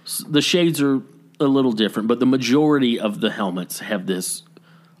the shades are a little different, but the majority of the helmets have this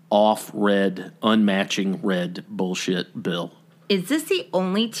off red, unmatching red bullshit bill. Is this the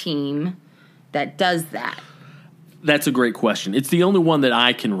only team that does that? That's a great question. It's the only one that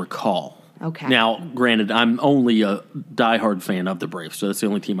I can recall. Okay. Now, granted, I'm only a diehard fan of the Braves, so that's the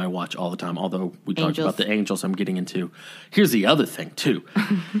only team I watch all the time, although we talked about the Angels I'm getting into. Here's the other thing, too.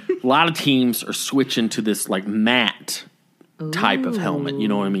 A lot of teams are switching to this, like, matte type of helmet. You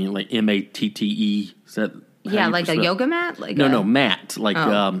know what I mean? Like M-A-T-T-E. Is that... Yeah, like a yoga mat? No, matte. Like,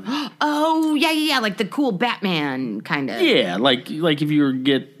 yeah, like the cool Batman kind of. Yeah, like if you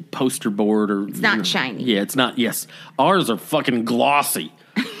get poster board or... It's not shiny. Yeah, it's not, yes. Ours are fucking glossy.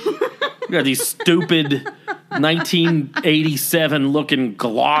 We got these stupid 1987 looking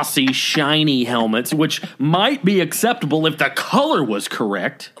glossy, shiny helmets, which might be acceptable if the color was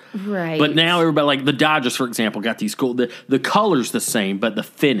correct. Right. But now everybody, like the Dodgers, for example, got these cool. The color's the same, but the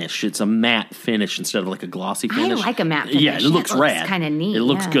finish, it's a matte finish instead of like a glossy finish. I like a matte finish. Yeah, it looks rad. Kind of neat. It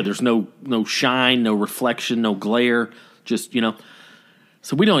looks yeah. good. There's no shine, no reflection, no glare. Just,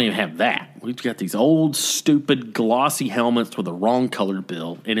 So we don't even have that. We've got these old, stupid, glossy helmets with the wrong colored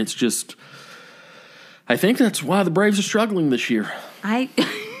bill, and it's just. I think that's why the Braves are struggling this year.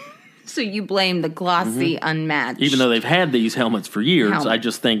 So you blame the glossy, unmatched. Even though they've had these helmets for years, I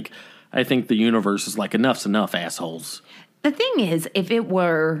think the universe is like, enough's enough, assholes. The thing is, if it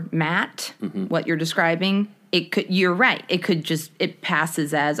were matte, what you're describing, you're right. It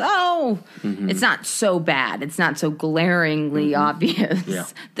passes as, it's not so bad. It's not so glaringly obvious. Yeah.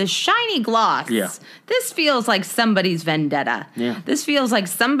 The shiny gloss. Yeah. This feels like somebody's vendetta. Yeah. This feels like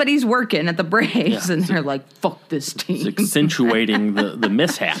somebody's working at the Braves and they're like, fuck this team. It's accentuating the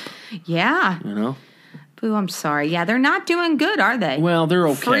mishap. Yeah. Boo, I'm sorry. Yeah, they're not doing good, are they? Well, they're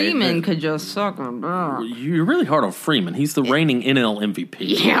okay. Freeman could just suck them. You're really hard on Freeman. He's the reigning NL MVP.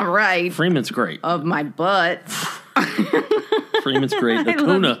 Yeah, right. Freeman's great. Of my butt. Freeman's great.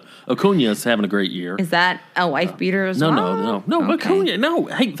 Acuna's having a great year. Is that a wife beater as well? No, Okay. Acuna. No,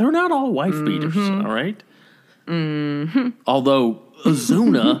 hey, they're not all wife beaters, all right? Although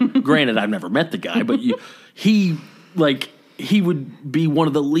Ozuna, granted, I've never met the guy, but he would be one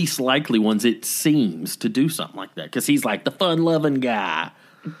of the least likely ones, it seems, to do something like that. Because he's like the fun-loving guy.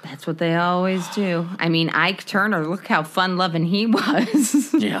 That's what they always do. I mean, Ike Turner, look how fun-loving he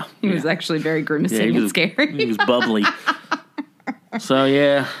was. Yeah. He was actually very grimacing and scary. He was bubbly. So,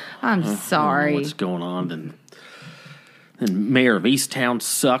 yeah. I'm sorry. I don't know what's going on? And Mayor of Easttown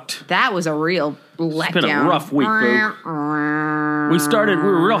sucked. That was a real letdown. It's been a rough week, boo. We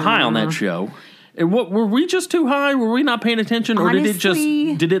were real high on that show. And were we just too high? Were we not paying attention? Or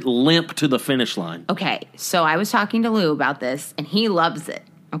Honestly, did it limp to the finish line? Okay, so I was talking to Lou about this, and he loves it,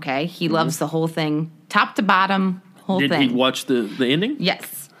 okay? He loves the whole thing, top to bottom, whole thing. Did he watch the ending?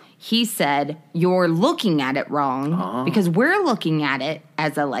 Yes. He said, you're looking at it wrong, because we're looking at it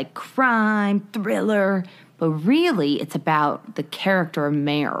as a, crime, thriller, but really it's about the character of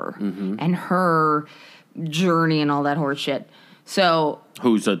Mare and her journey and all that horse shit. So,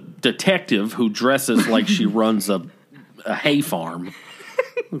 who's a detective who dresses like she runs a hay farm.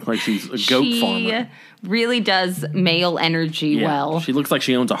 Looks like she's a goat farmer. She really does male energy well. She looks like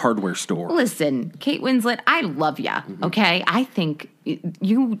she owns a hardware store. Listen, Kate Winslet, I love ya, okay? I think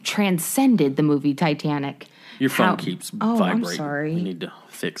you transcended the movie Titanic. Your phone keeps vibrating. I'm sorry. You need to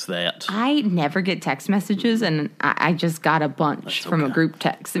fix that. I never get text messages, and I just got a bunch from a group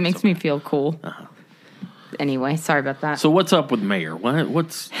text. It makes me feel cool. Anyway, sorry about that. So what's up with Mayor?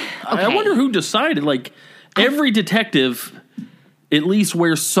 What's? I wonder who decided. Every detective at least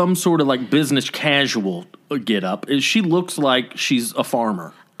wears some sort of business casual get up. She looks like she's a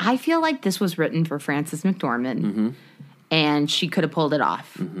farmer. I feel like this was written for Frances McDormand, and she could have pulled it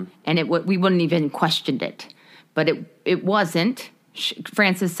off, and we wouldn't even questioned it. But it wasn't.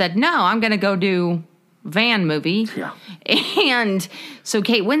 Frances said, "No, I'm going to go do van movie," and so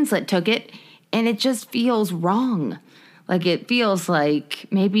Kate Winslet took it. And it just feels wrong. It feels like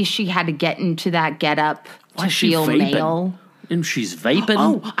maybe she had to get into that get-up to feel male. And she's vaping?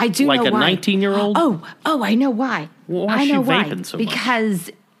 Oh, I do know why. Like a 19-year-old? Oh, I know why. Well, why is she vaping so much?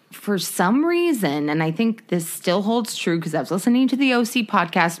 Because for some reason, and I think this still holds true because I was listening to the OC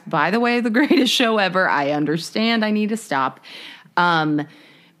podcast, by the way, the greatest show ever. I understand I need to stop. But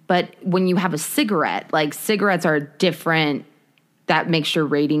when you have a cigarette, cigarettes are different, that makes your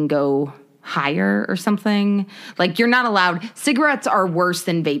rating go higher or something. You're not allowed. Cigarettes are worse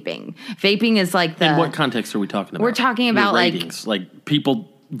than vaping. Vaping is In what context are we talking about? We're talking about ratings.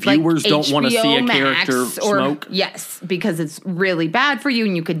 Viewers don't want to see a character smoke? Yes, because it's really bad for you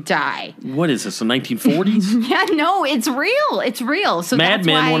and you could die. What is this, the 1940s? Yeah, no, it's real. It's real. So Mad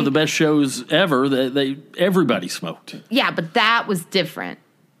Men, one of the best shows ever, everybody smoked. Yeah, but that was different.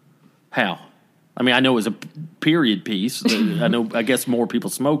 How? I mean, I know it was a period piece. I guess more people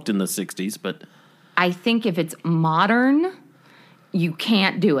smoked in the 60s, but... I think if it's modern, you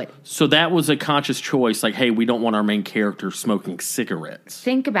can't do it. So that was a conscious choice, hey, we don't want our main character smoking cigarettes.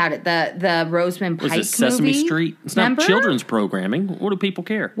 Think about it. The Rosamund Pike movie. Was it Sesame Street? It's not children's programming. What do people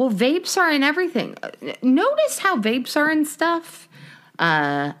care? Well, vapes are in everything. Notice how vapes are in stuff.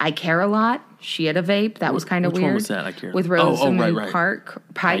 I Care a Lot. She had a vape. That was kind of weird. Which one was that? I Care. With Rosamund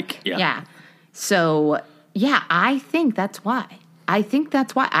Pike. Yeah. So, yeah, I think that's why. I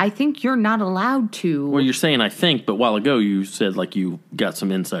think you're not allowed to. Well, you're saying I think, but a while ago you said you got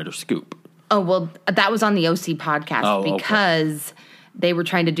some insider scoop. Oh, well, that was on the OC podcast because they were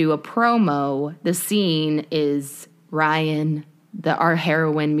trying to do a promo. The scene is Ryan, our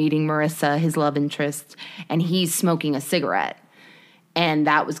heroine, meeting Marissa, his love interest, and he's smoking a cigarette. And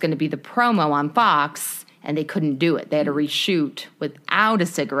that was going to be the promo on Fox, and they couldn't do it. They had to reshoot without a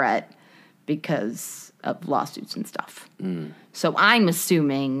cigarette because of lawsuits and stuff. So I'm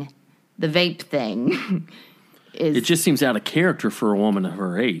assuming the vape thing is... It just seems out of character for a woman of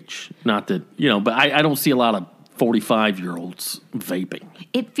her age. Not that, but I don't see a lot of 45-year-olds vaping.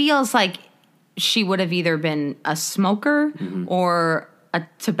 It feels like she would have either been a smoker or a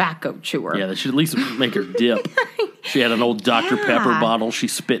tobacco chewer. Yeah, they should at least make her dip. She had an old Dr. Pepper bottle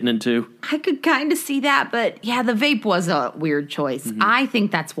she's spitting into. I could kind of see that, but yeah, the vape was a weird choice. I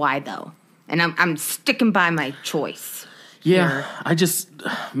think that's why, though. And I'm sticking by my choice. Yeah,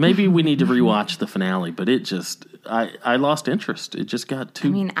 maybe we need to rewatch the finale, but I lost interest. It just got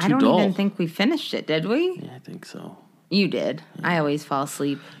too dull. I don't even think we finished it, did we? Yeah, I think so. You did. Yeah. I always fall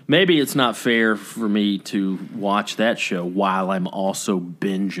asleep. Maybe it's not fair for me to watch that show while I'm also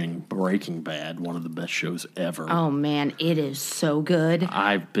binging Breaking Bad, one of the best shows ever. Oh, man, it is so good.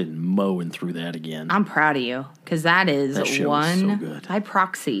 I've been mowing through that again. I'm proud of you, because that show is so good. By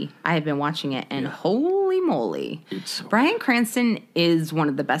proxy. I have been watching it, and holy moly. Bryan Cranston is one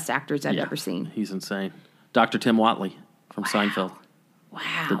of the best actors I've ever seen. He's insane. Dr. Tim Watley from Seinfeld.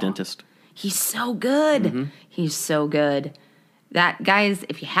 Wow. The dentist. He's so good. He's so good. That, guys,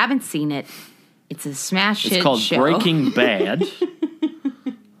 if you haven't seen it, it's a smash hit show. It's called Breaking Bad.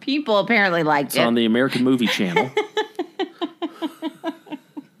 People apparently liked it. It's on the American Movie Channel.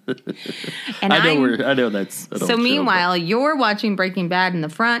 And I know that's an so. Old Meanwhile, show, you're watching Breaking Bad in the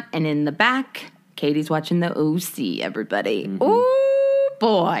front, and in the back, Katie's watching the OC. Everybody, oh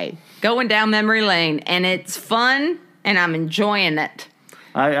boy, going down memory lane, and it's fun, and I'm enjoying it.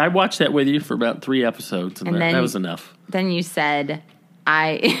 I watched that with you for about 3 episodes, and that was enough. Then you said,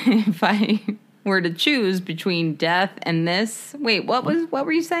 if I were to choose between death and this, wait, what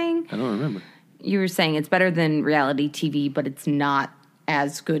were you saying? I don't remember. You were saying it's better than reality TV, but it's not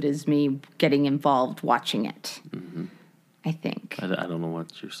as good as me getting involved watching it. I think. I don't know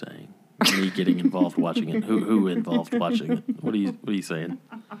what you're saying. Me getting involved watching it. Who involved watching it? What are you saying?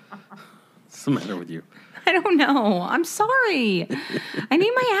 What's the matter with you? I don't know. I'm sorry. I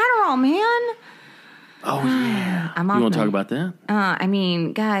need my Adderall, man. Oh, yeah. I'm you want to talk about that?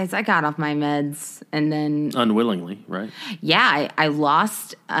 Guys, I got off my meds and then... Unwillingly, right? Yeah, I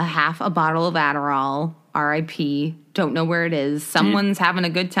lost half a bottle of Adderall, RIP. Don't know where it is. Someone's having a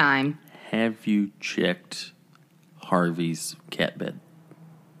good time. Have you checked Harvey's cat bed?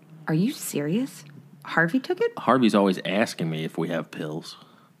 Are you serious? Harvey took it? Harvey's always asking me if we have pills.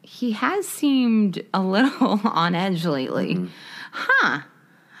 He has seemed a little on edge lately. Huh.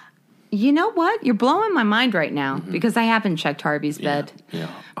 You know what? You're blowing my mind right now because I haven't checked Harvey's bed. Yeah.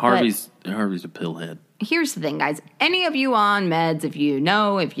 Harvey's a pillhead. Here's the thing, guys. Any of you on meds, if you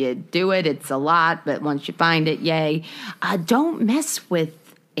do it, it's a lot, but once you find it, yay. Don't mess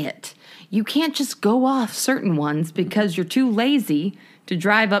with it. You can't just go off certain ones because you're too lazy to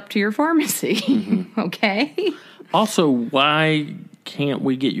drive up to your pharmacy. Okay? Also, why can't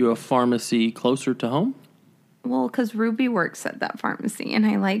we get you a pharmacy closer to home? Well, because Ruby works at that pharmacy, and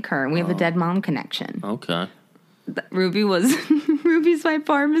I like her, and we have a dead mom connection. Okay. Ruby's my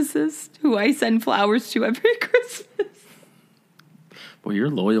pharmacist, who I send flowers to every Christmas. Well, you're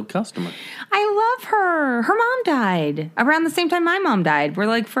a loyal customer. I love her. Her mom died around the same time my mom died. We're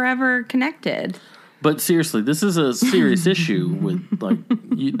like forever connected. But seriously, this is a serious issue with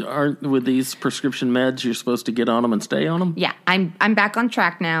with these prescription meds. You're supposed to get on them and stay on them. Yeah, I'm back on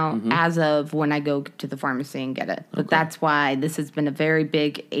track now as of when I go to the pharmacy and get it. But that's why this has been a very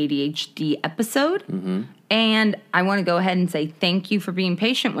big ADHD episode. And I want to go ahead and say thank you for being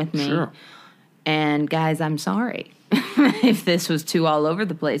patient with me. Sure. And guys, I'm sorry if this was too all over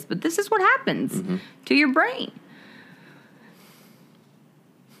the place, but this is what happens to your brain.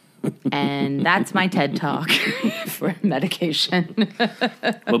 And that's my TED Talk for medication.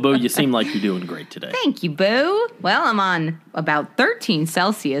 Well, Boo, you seem like you're doing great today. Thank you, Boo. Well, I'm on about 13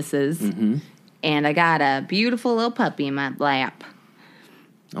 Celsiuses, and I got a beautiful little puppy in my lap.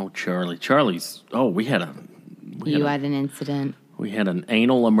 Oh, Charlie. Charlie's... Oh, we had an incident. We had an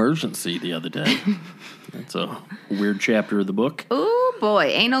anal emergency the other day. That's a weird chapter of the book. Oh, boy.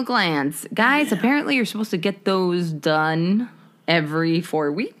 Anal glands. Guys, apparently you're supposed to get those done every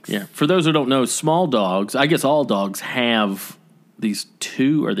 4 weeks. Yeah. For those who don't know, small dogs, I guess all dogs have these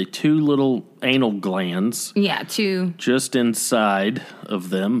two little anal glands. Yeah, two. Just inside of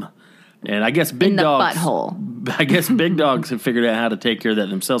them. And I guess big in the dogs, butthole. I guess big dogs have figured out how to take care of that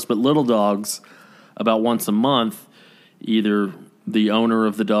themselves. But little dogs, about once a month, either the owner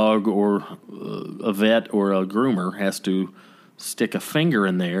of the dog or a vet or a groomer has to stick a finger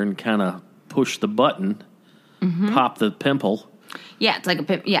in there and kind of push the button, pop the pimple. Yeah, it's like a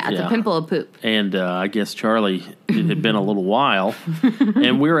pimple of poop. And I guess Charlie, it had been a little while,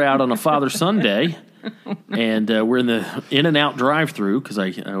 and we were out on a Father-Son day, and we're in the In-N-Out drive-through because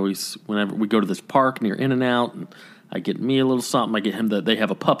I always, whenever we go to this park near In-N-Out, and I get me a little something. I get him they have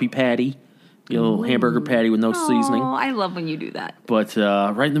a puppy patty, a little hamburger patty with no seasoning. Oh, I love when you do that. But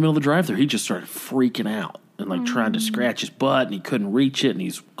right in the middle of the drive-thru, he just started freaking out and like trying to scratch his butt, and he couldn't reach it, and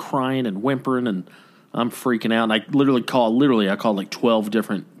he's crying and whimpering, and I'm freaking out. And I called like 12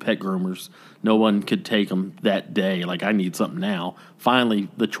 different pet groomers. No one could take him that day. Like, I need something now. Finally,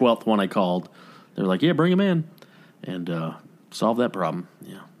 the 12th one I called, they were like, yeah, bring him in, and solve that problem.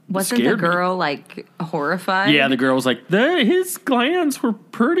 Yeah. Wasn't the girl like horrified? Yeah, the girl was like, his glands were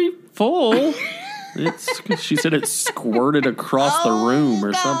pretty full. She said it squirted across the room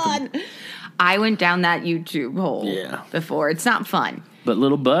or something. I went down that YouTube hole before. It's not fun. But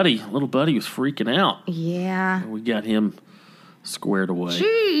little buddy was freaking out. Yeah. We got him squared away.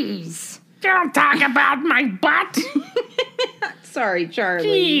 Jeez. Don't talk about my butt. Sorry,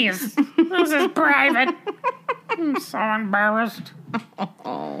 Charlie. Jeez. This is private. I'm so embarrassed.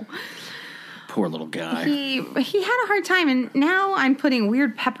 Oh. Poor little guy. He had a hard time, and now I'm putting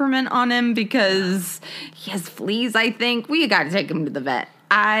weird peppermint on him because he has fleas, I think. We got to take him to the vet.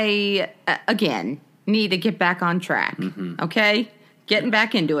 I, again, need to get back on track, okay? Getting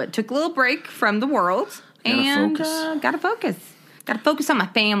back into it. Took a little break from the world, and got to focus. Got to focus on my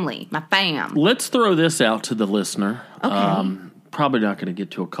family, my fam. Let's throw this out to the listener. Okay. Probably not going to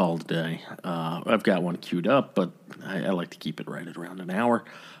get to a call today. I've got one queued up, but I like to keep it right at around an hour.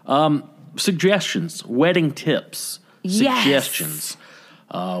 Suggestions, wedding tips, suggestions.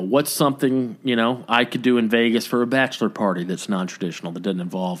 What's something, I could do in Vegas for a bachelor party that's non-traditional, that doesn't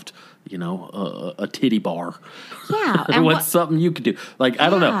involve, a titty bar. Yeah. And what's something you could do? Like, I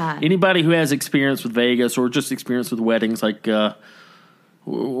don't know. Anybody who has experience with Vegas or just experience with weddings, like,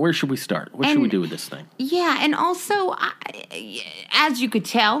 where should we start? What should we do with this thing? Yeah, and also, as you could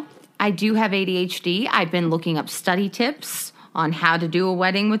tell, I do have ADHD. I've been looking up study tips on how to do a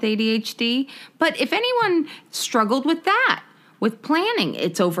wedding with ADHD. But if anyone struggled with that, with planning,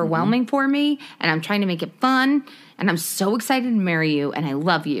 it's overwhelming for me, and I'm trying to make it fun, and I'm so excited to marry you, and I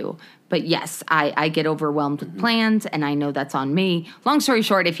love you. But yes, I get overwhelmed with plans, and I know that's on me. Long story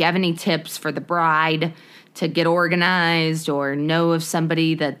short, if you have any tips for the bride to get organized or know of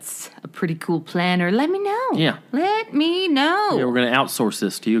somebody that's a pretty cool planner, let me know. Yeah. Let me know. Yeah, we're going to outsource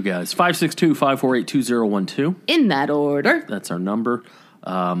this to you guys. 562-548-2012. In that order. That's our number.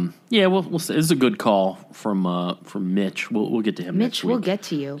 We'll say this is a good call from Mitch. We'll get to him next week. Mitch, we'll get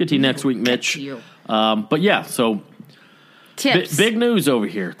to you. Get to you next week, Mitch. So tips. Big news over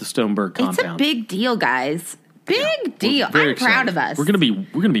here at the Stoneberg compound. It's a big deal, guys. Big deal. I'm proud of us. We're gonna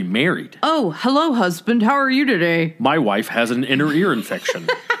be married. Oh, hello, husband. How are you today? My wife has an inner ear infection.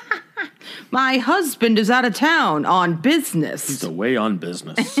 My husband is out of town on business. He's away on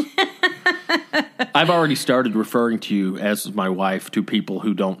business. I've already started referring to you as my wife to people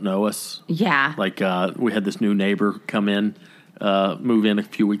who don't know us. Yeah. Like, we had this new neighbor come in, move in a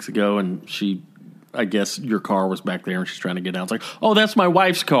few weeks ago, and I guess your car was back there, and she's trying to get out. It's like, oh, that's my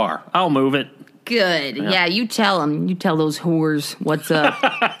wife's car. I'll move it. Good. Yeah, you tell them. You tell those whores what's up.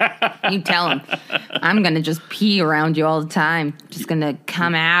 You tell them. I'm going to just pee around you all the time. Just going to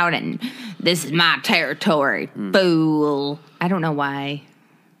come out and this is my territory. Fool. I don't know why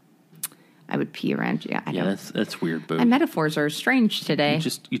I would pee around you. That's weird, Boo. My metaphors are strange today.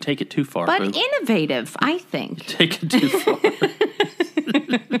 You take it too far, but Boo. Innovative, I think. Take it too far.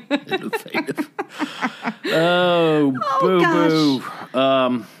 Innovative. Oh,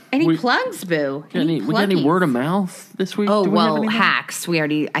 Boo. Any plugs, Boo? We got any word of mouth this week? Oh, well, Hacks. I think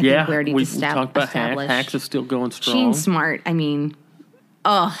we already we talked about established. Hacks is still going strong. Jean Smart. I mean,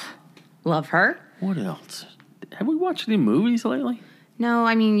 love her. What else? Have we watched any movies lately? No,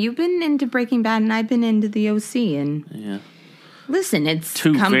 I mean, you've been into Breaking Bad, and I've been into the OC, and listen, it's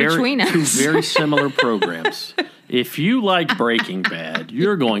between us. Two very similar programs. If you like Breaking Bad,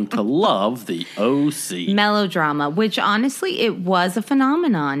 you're going to love the OC. Melodrama, which honestly, it was a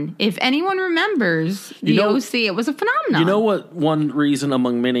phenomenon. If anyone remembers the OC, it was a phenomenon. You know what? One reason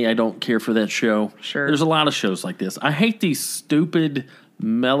among many I don't care for that show? Sure. There's a lot of shows like this. I hate these stupid,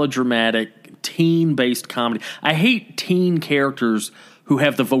 melodramatic, teen-based comedy. I hate teen characters who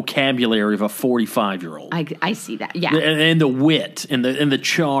have the vocabulary of a 45-year-old. I see that. Yeah. And the wit and the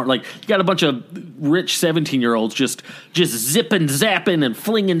charm. Like, you got a bunch of rich 17-year-olds just zipping, zapping, and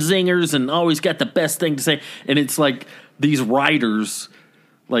flinging zingers and always got the best thing to say. And it's like these writers,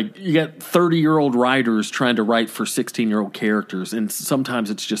 like, you got 30-year-old writers trying to write for 16-year-old characters, and sometimes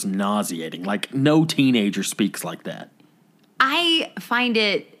it's just nauseating. Like, no teenager speaks like that. I find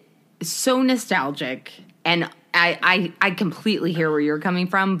it so nostalgic, and I completely hear where you're coming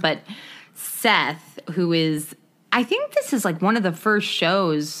from, but Seth, who is, I think this is like one of the first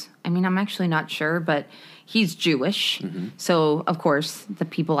shows, I mean, I'm actually not sure, but he's Jewish. Mm-hmm. So, of course, the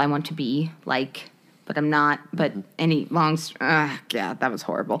people I want to be like, but I'm not, but any yeah, that was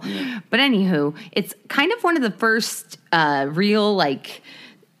horrible. Yeah. But anywho, it's kind of one of the first real, like,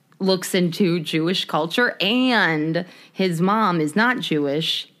 looks into Jewish culture, and his mom is not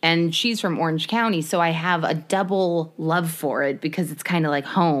Jewish, and she's from Orange County, so I have a double love for it because it's kind of like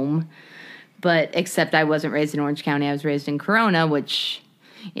home, but except I wasn't raised in Orange County. I was raised in Corona, which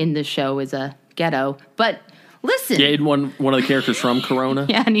in the show is a ghetto. But listen. Yeah, one of the characters from Corona.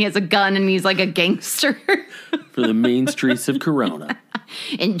 Yeah, and he has a gun, and he's like a gangster. For the mean streets of Corona.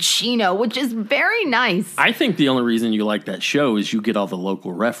 In Chino, which is very nice. I think the only reason you like that show is you get all the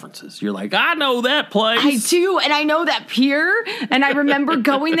local references. You're like, I know that place. I do, and I know that pier, and I remember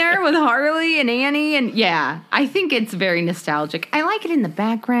going there with Harley and Annie, and yeah, I think it's very nostalgic. I like it in the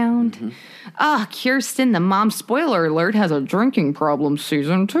background. Mm-hmm. Kirsten, the mom, spoiler alert, has a drinking problem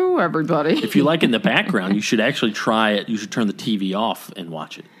season 2, everybody. If you like it in the background, you should actually try it. You should turn the TV off and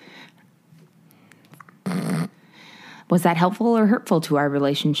watch it. Was that helpful or hurtful to our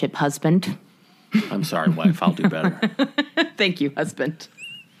relationship, husband? I'm sorry, wife. I'll do better. Thank you, husband.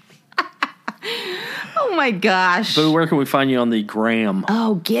 Oh, my gosh. But where can we find you on the gram?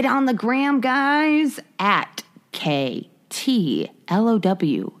 Oh, get on the gram, guys. At KTLOW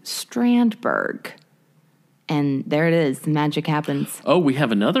Strandberg. And there it is. The magic happens. Oh, we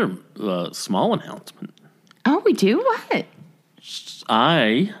have another small announcement. Oh, we do? What?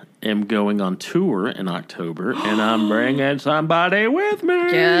 I am going on tour in October, and I'm bringing somebody with me.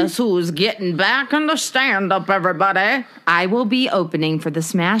 Guess who's getting back on the stand-up, everybody? I will be opening for the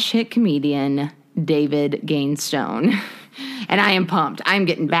smash hit comedian David Gainstone. And I am pumped. I'm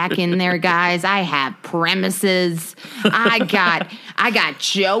getting back in there, guys. I have premises. I got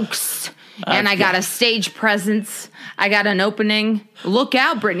jokes. And I got a stage presence. I got an opening. Look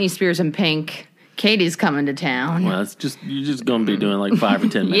out, Britney Spears in pink. Katie's coming to town. Well, you're just going to be doing like 5 or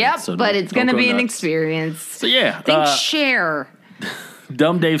 10 minutes. Yep, so but it's going to be nuts. an experience. So yeah. Share.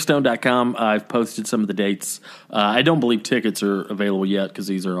 DumbDaveStone.com. I've posted some of the dates. I don't believe tickets are available yet because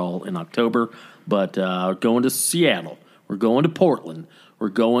these are all in October. But going to Seattle. We're going to Portland. We're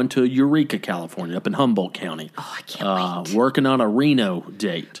going to Eureka, California, up in Humboldt County. Oh, I can't wait. Working on a Reno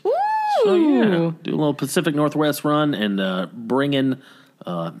date. Ooh. So yeah, do a little Pacific Northwest run and bring in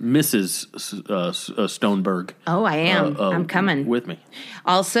Mrs. Stoneberg. Oh, I am. I'm coming. With me.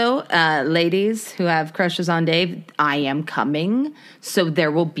 Also, ladies who have crushes on Dave, I am coming, so there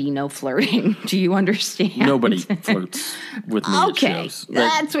will be no flirting. Do you understand? Nobody flirts with me at shows.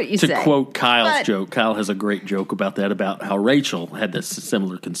 That's what you say. To quote Kyle's joke, Kyle has a great joke about that, about how Rachel had this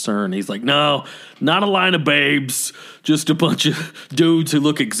similar concern. He's like, no, not a line of babes, just a bunch of dudes who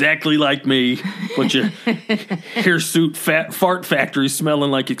look exactly like me, bunch of hirsute fart factories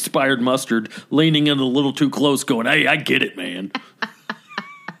smelling like expired mustard, leaning in a little too close, going, hey, I get it, man.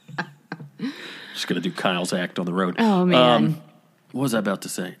 Just going to do Kyle's act on the road. Oh, man. What was I about to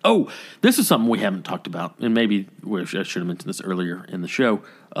say? Oh, this is something we haven't talked about, and maybe I should have mentioned this earlier in the show.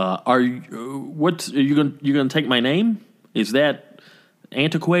 Are you going to take my name? Is that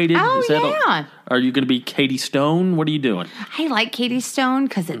antiquated? Oh, yeah. Are you going to be Katie Stone? What are you doing? I like Katie Stone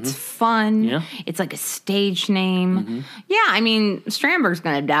because it's fun. Yeah. It's like a stage name. Yeah, I mean, Strandberg's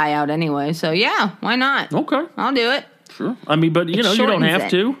going to die out anyway, so yeah, why not? Okay. I'll do it. Sure. I mean, but you don't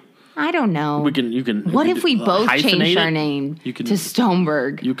have to. I don't know. You can. What if we both change our name to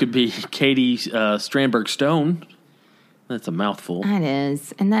Stoneberg? You could be Katie Strandberg Stone. That's a mouthful. That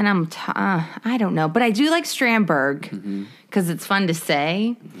is. And then I don't know. But I do like Strandberg because it's fun to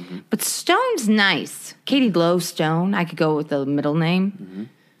say. But Stone's nice. Katie Lowe Stone. I could go with the middle name.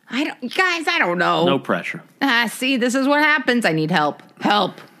 I don't know. No pressure. See, this is what happens. I need help.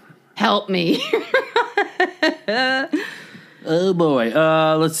 Help me. Oh, boy.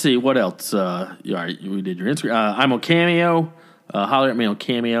 Let's see. What else? All right, we did your Instagram. I'm on Cameo. Holler at me on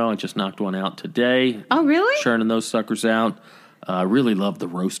Cameo. I just knocked one out today. Oh, really? Churning those suckers out. Really love the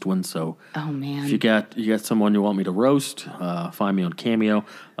roast one. So, oh man, if you got someone you want me to roast, find me on Cameo.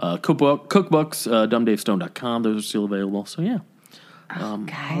 Cookbooks, dumbdavestone.com. Those are still available. So yeah,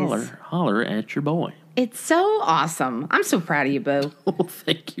 Guys. Holler at your boy. It's so awesome. I'm so proud of you, Boo. Oh,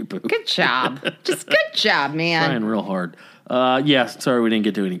 thank you, Boo. Good job. Just good job, man. Trying real hard. Sorry we didn't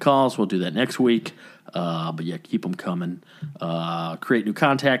get to any calls. We'll do that next week. But yeah, keep them coming. Create new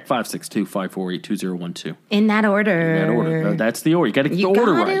contact, 562-548-2012. In that order. That's the order. You got to get the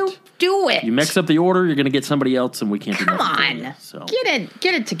order right. Do it. You mix up the order, you're going to get somebody else, and we can't do Come nothing for on. you, so.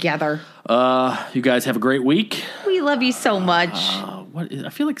 Get it together. You guys have a great week. We love you so much. I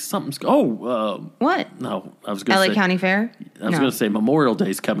feel like something's... What? No, I was going to say... LA County Fair? I was going to say Memorial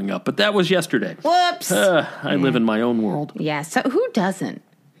Day's coming up, but that was yesterday. Whoops. I live in my own world. Yeah, so who doesn't?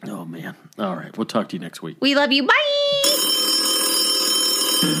 Oh, man. All right, we'll talk to you next week. We love you. Bye.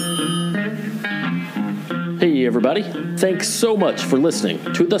 Hey, everybody. Thanks so much for listening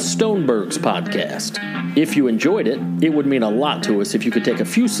to the Stonebergs podcast. If you enjoyed it, it would mean a lot to us if you could take a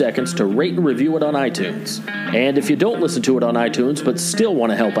few seconds to rate and review it on iTunes. And if you don't listen to it on iTunes but still want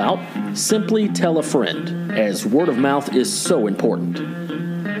to help out, simply tell a friend, as word of mouth is so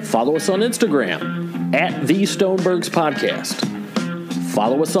important. Follow us on Instagram, @The Stonebergs Podcast.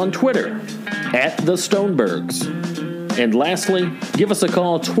 Follow us on Twitter, @The Stonebergs. And lastly, give us a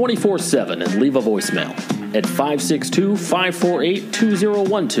call 24/7 and leave a voicemail at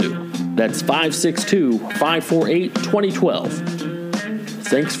 562-548-2012. That's 562-548-2012.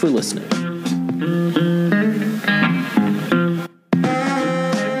 Thanks for listening.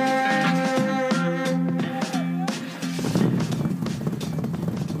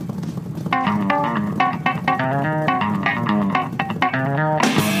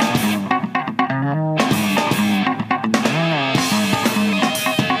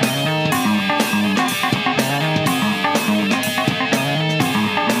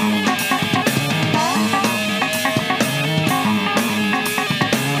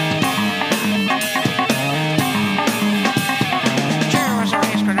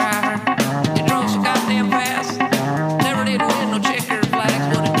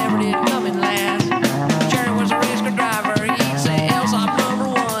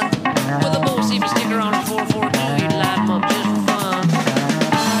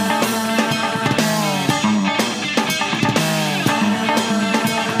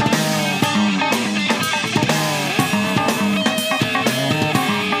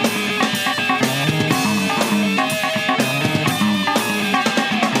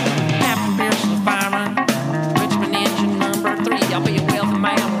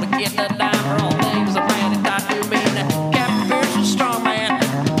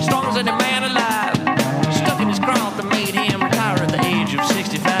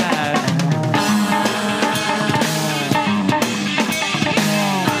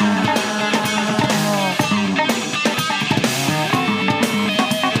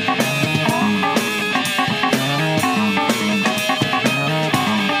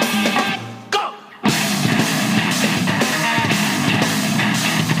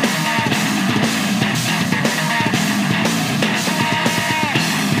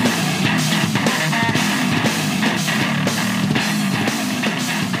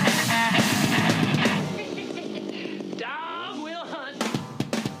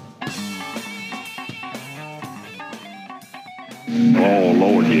 Oh,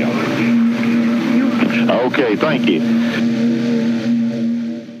 Lord, yeah. Okay, thank you.